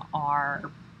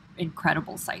are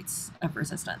incredible sites of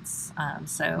resistance.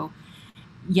 So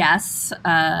yes,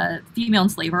 female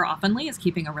enslaver oftenly is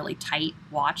keeping a really tight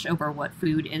watch over what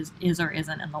food is or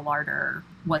isn't in the larder,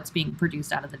 what's being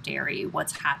produced out of the dairy,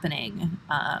 what's happening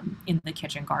in the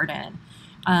kitchen garden.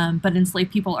 But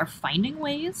enslaved people are finding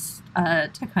ways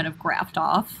to kind of graft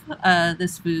off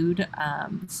this food.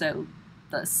 So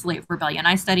the slave rebellion,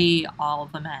 I study all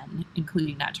of the men,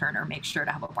 including Nat Turner, make sure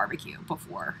to have a barbecue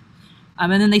before.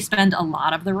 And then they spend a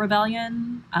lot of the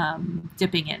rebellion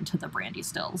dipping into the brandy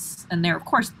stills. And they're, of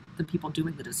course, the people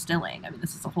doing the distilling. I mean,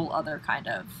 this is a whole other kind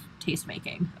of taste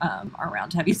making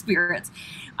around heavy spirits.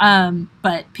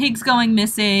 But pigs going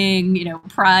missing, you know,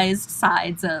 prized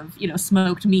sides of, you know,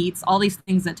 smoked meats, all these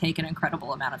things that take an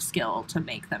incredible amount of skill to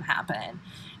make them happen.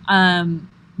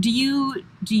 Do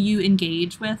you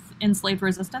engage with enslaved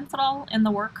resistance at all in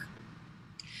the work?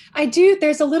 I do.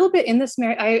 There's a little bit in this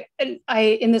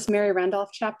in this Mary Randolph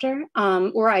chapter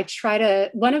where I try to,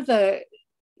 one of the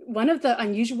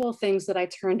unusual things that I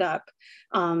turned up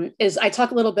is I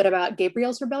talk a little bit about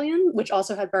Gabriel's Rebellion, which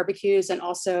also had barbecues and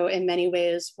also in many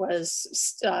ways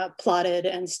was plotted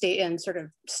and sort of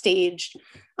staged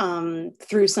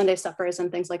through Sunday suppers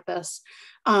and things like this.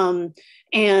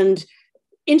 And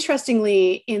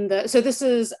interestingly, so this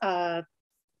is a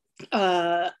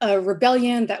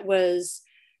rebellion that was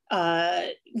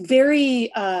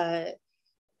very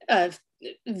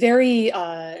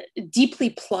deeply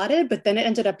plotted, but then it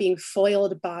ended up being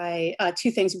foiled by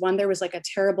two things. One, there was like a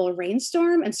terrible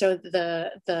rainstorm, and so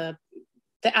the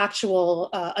actual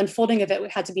unfolding of it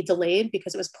had to be delayed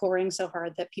because it was pouring so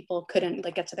hard that people couldn't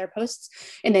like get to their posts.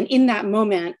 And then in that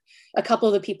moment, a couple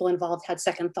of the people involved had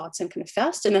second thoughts and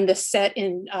confessed. And then this set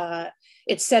in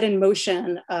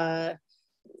motion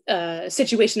a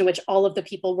situation in which all of the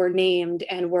people were named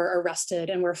and were arrested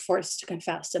and were forced to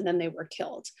confess, and then they were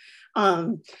killed.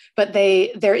 But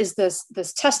there is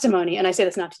this testimony, and I say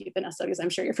this not to you, Vanessa, because I'm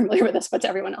sure you're familiar with this, but to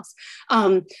everyone else.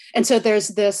 And so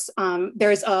there's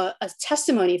a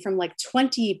testimony from like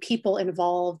 20 people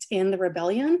involved in the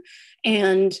rebellion,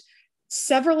 and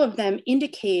several of them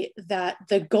indicate that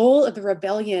the goal of the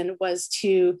rebellion was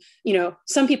to, you know,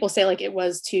 some people say like it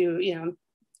was to, you know,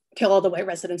 kill all the white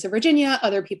residents of Virginia.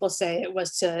 Other people say it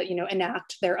was to, you know,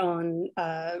 enact their own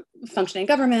functioning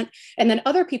government. And then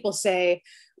other people say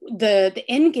the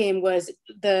end game was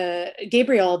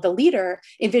Gabriel, the leader,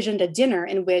 envisioned a dinner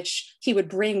in which he would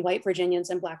bring white Virginians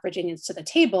and Black Virginians to the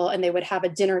table, and they would have a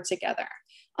dinner together.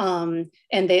 And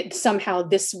somehow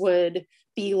this would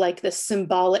be like the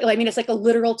symbolic, I mean, it's like a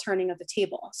literal turning of the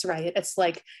tables, right? It's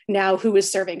like now who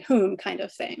is serving whom kind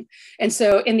of thing. And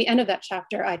so in the end of that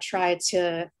chapter, I try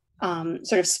to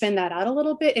sort of spin that out a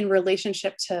little bit in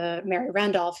relationship to Mary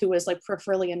Randolph, who was like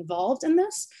peripherally involved in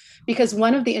this. Because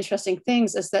one of the interesting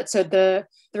things is that, so the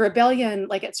rebellion,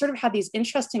 like it sort of had these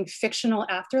interesting fictional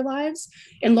afterlives,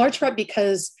 in large part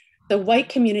because the white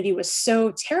community was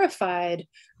so terrified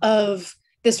of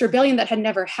this rebellion that had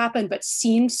never happened, but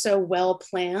seemed so well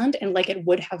planned and like it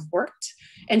would have worked.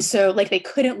 And so like they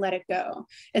couldn't let it go.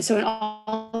 And so in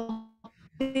all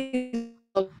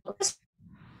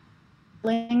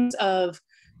of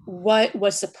what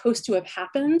was supposed to have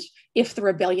happened if the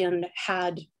rebellion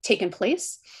had taken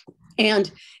place.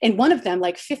 And in one of them,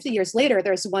 like 50 years later,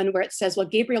 there's one where it says, well,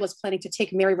 Gabriel was planning to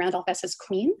take Mary Randolph as his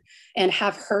queen and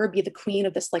have her be the queen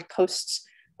of this like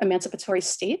post-emancipatory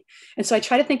state. And so I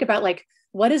try to think about like,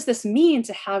 what does this mean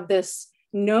to have this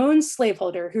known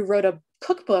slaveholder who wrote a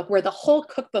cookbook where the whole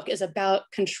cookbook is about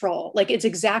control? Like it's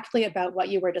exactly about what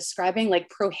you were describing, like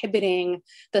prohibiting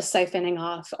the siphoning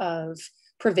off of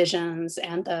provisions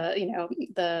and the, you know,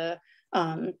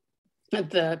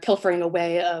 the pilfering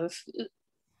away of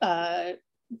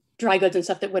dry goods and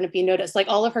stuff that wouldn't be noticed. Like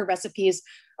all of her recipes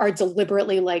are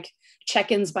deliberately like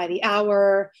check-ins by the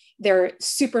hour. They're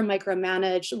super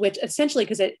micromanaged, which essentially,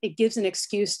 because it gives an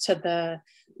excuse to the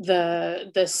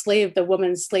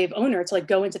woman's slave owner to like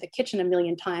go into the kitchen a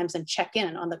million times and check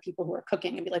in on the people who are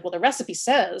cooking and be like, well, the recipe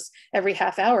says every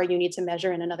half hour you need to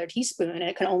measure in another teaspoon and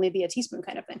it can only be a teaspoon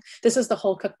kind of thing. This is the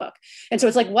whole cookbook. And so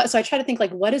it's like, so I try to think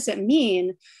like, what does it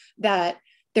mean that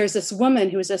there's this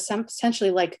woman who is essentially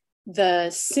like the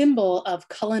symbol of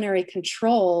culinary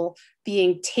control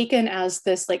being taken as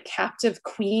this like captive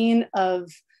queen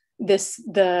of this,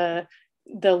 the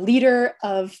leader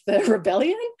of the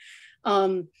rebellion.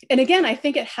 And again, I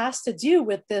think it has to do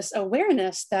with this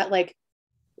awareness that like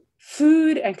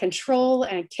food and control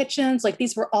and kitchens, like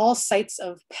these were all sites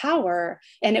of power,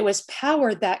 and it was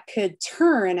power that could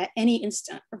turn at any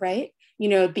instant, right? You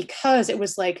know, because it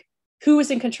was like, who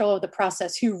was in control of the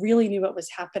process, who really knew what was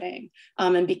happening.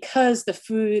 And because the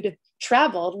food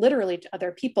traveled literally to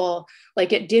other people,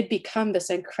 like it did become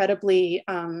this incredibly,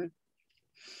 you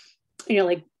know,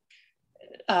 like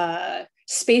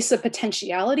space of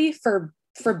potentiality for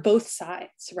both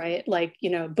sides, right? Like, you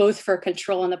know, both for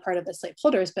control on the part of the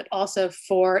slaveholders, but also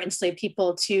for enslaved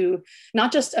people to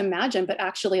not just imagine, but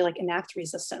actually like enact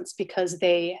resistance because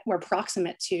they were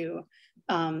proximate to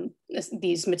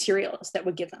these materials that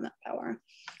would give them that power.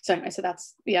 So anyway, so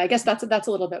that's, yeah, I guess that's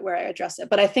a little bit where I address it.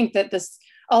 But I think that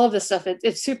all of this stuff,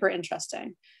 it's super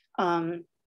interesting. And,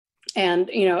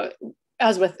 you know,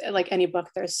 as with like any book,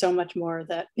 there's so much more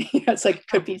that, you know, it's like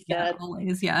could be said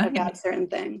always, about certain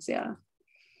things. Yeah.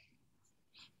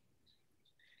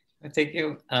 Thank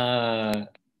you.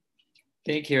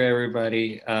 Thank you,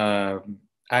 everybody.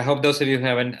 I hope those of you who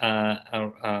haven't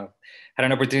had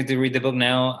an opportunity to read the book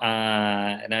now,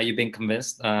 now you've been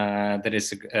convinced that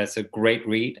it's a great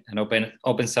read and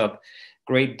opens up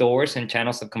great doors and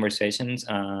channels of conversations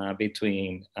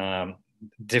between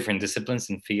different disciplines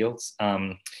and fields.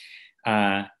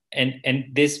 And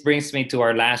this brings me to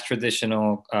our last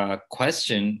traditional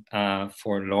question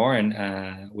for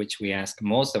Lauren, which we ask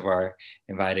most of our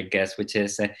invited guests, which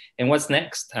is, and what's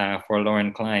next for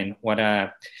Lauren Klein? What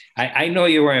I know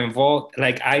you were involved,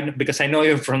 because I know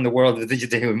you from the world of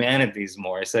digital humanities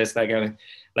more. So it's like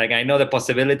I know the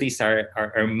possibilities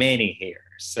are many here.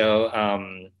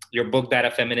 So your book Data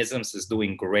Feminisms is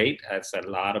doing great. That's a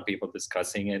lot of people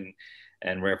discussing it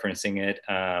and referencing it.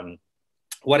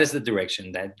 What is the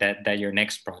direction that your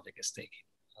next project is taking?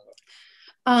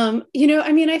 You know,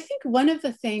 I mean, I think one of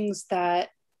the things that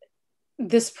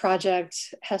this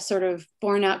project has sort of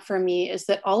borne out for me is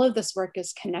that all of this work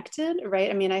is connected, right?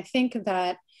 I mean, I think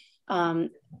that,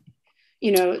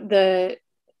 you know,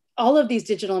 all of these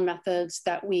digital methods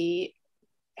that we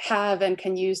have and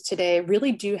can use today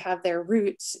really do have their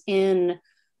roots in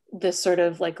this sort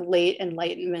of like late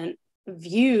Enlightenment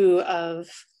view of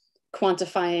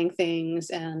quantifying things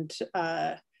and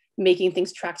making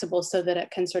things tractable so that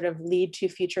it can sort of lead to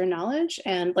future knowledge.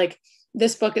 And like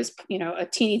this book is, you know, a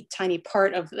teeny tiny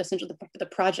part of essentially the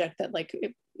project that like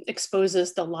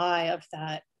exposes the lie of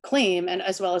that claim, and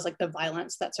as well as like the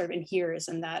violence that sort of inheres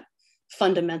in that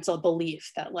fundamental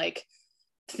belief that like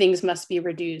things must be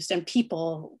reduced and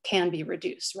people can be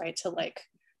reduced, right, to like,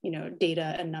 you know,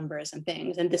 data and numbers and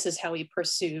things. And this is how we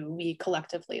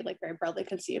collectively, like very broadly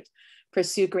conceived,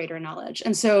 pursue greater knowledge.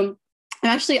 And so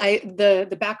actually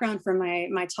the background for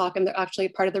my talk, and actually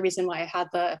part of the reason why I had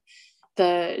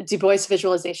the Du Bois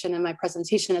visualization in my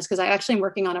presentation is because I actually am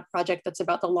working on a project that's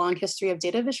about the long history of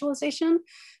data visualization.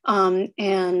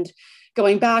 And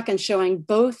going back and showing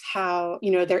both how,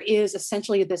 there is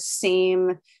essentially the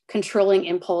same controlling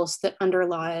impulse that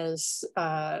underlies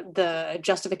the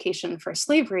justification for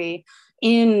slavery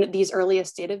in these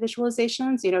earliest data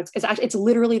visualizations. It's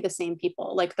literally the same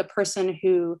people. Like the person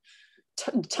who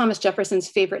Thomas Jefferson's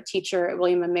favorite teacher,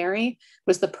 William Emory,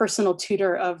 was the personal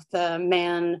tutor of the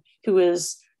man who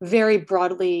was very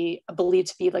broadly believed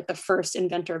to be like the first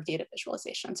inventor of data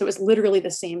visualization. So it was literally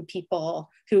the same people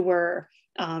who were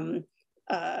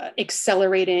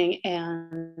accelerating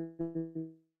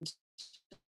and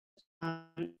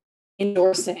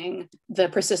endorsing the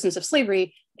persistence of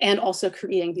slavery and also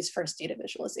creating these first data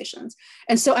visualizations.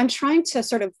 And so I'm trying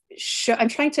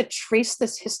to trace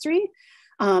this history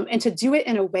and to do it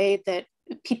in a way that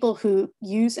people who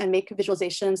use and make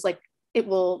visualizations, like it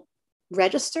will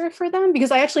register for them,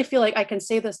 because I actually feel like I can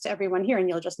say this to everyone here and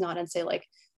you'll just nod and say like,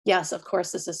 yes, of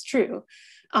course, this is true.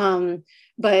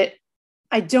 But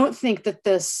I don't think that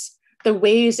the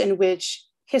ways in which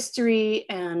history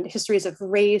and histories of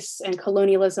race and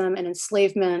colonialism and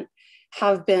enslavement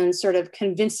have been sort of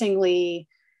convincingly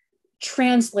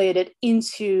translated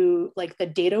into like the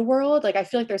data world, like I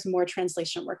feel like there's more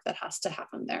translation work that has to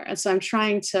happen there. And so I'm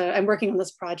working on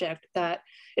this project that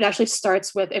it actually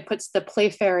starts with, it puts the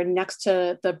Playfair next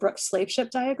to the Brooks slave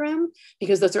ship diagram,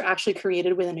 because those are actually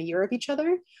created within a year of each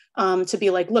other, to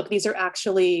be like, look, these are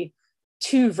actually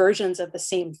two versions of the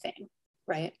same thing,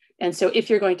 right? And so if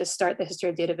you're going to start the history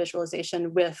of data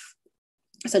visualization with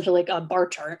essentially like a bar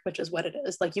chart, which is what it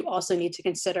is, like you also need to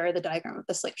consider the diagram of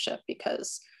the slave ship,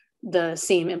 because the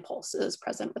same impulse is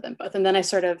present within both. And then I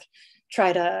sort of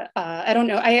try to, I don't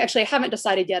know, I actually haven't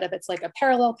decided yet if it's like a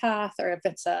parallel path or if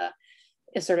it's a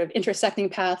sort of intersecting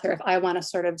path, or if I want to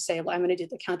sort of say, well, I'm going to do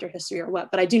the counter history or what,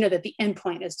 but I do know that the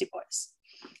endpoint is Du Bois.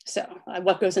 So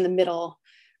what goes in the middle,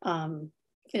 I'm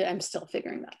still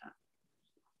figuring that out.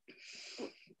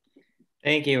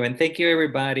 Thank you. And thank you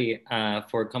everybody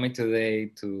for coming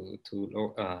today to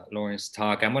Lauren's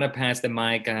talk. I'm going to pass the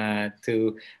mic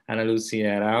to Ana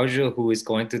Lucia Araujo, who is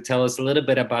going to tell us a little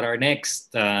bit about our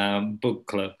next book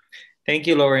club. Thank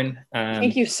you, Lauren.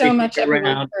 Thank you so much,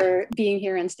 everyone, for being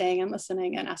here and staying and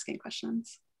listening and asking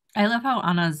questions. I love how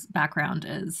Anna's background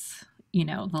is,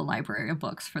 the library of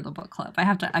books for the book club.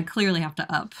 I clearly have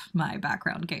to up my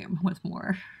background game with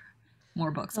more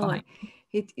books behind.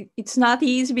 It's not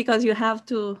easy because I have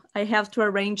to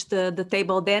arrange the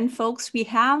table. Then, folks, we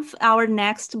have our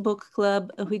next book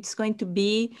club, which is going to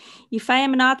be, if I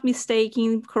am not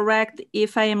mistaken, correct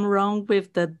if I am wrong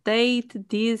with the date,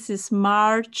 this is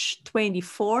March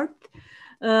 24th.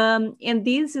 And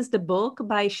this is the book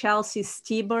by Chelsea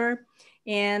Stieber,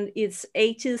 and it's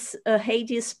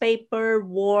Hades paper,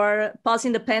 war,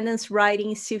 post-independence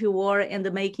writing, civil war, and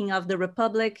the making of the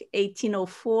Republic,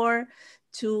 1804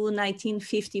 to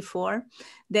 1954.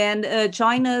 Then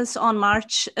join us on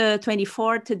March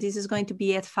 24th. This is going to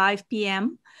be at 5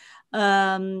 p.m.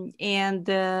 And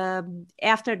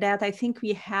after that, I think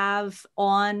we have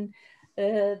on,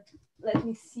 let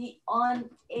me see, on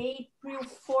April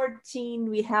 14,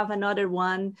 we have another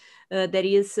one that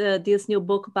is this new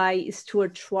book by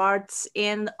Stuart Schwartz.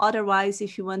 And otherwise,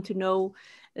 if you want to know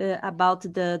about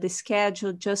the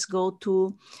schedule, just go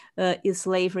to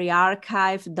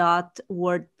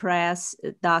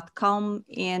slaveryarchive.wordpress.com,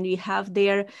 and we have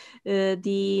there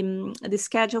the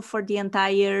schedule for the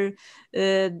entire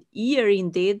year,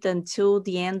 indeed, until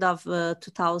the end of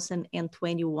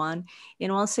 2021.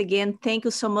 And once again, thank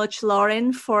you so much,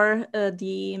 Lauren, for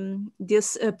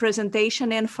this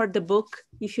presentation and for the book.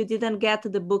 If you didn't get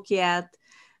the book yet,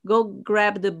 go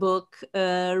grab the book,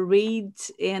 read,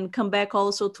 and come back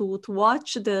also to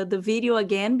watch the video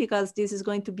again, because this is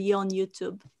going to be on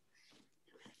YouTube.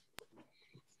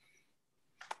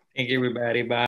 Thank you, everybody. Bye.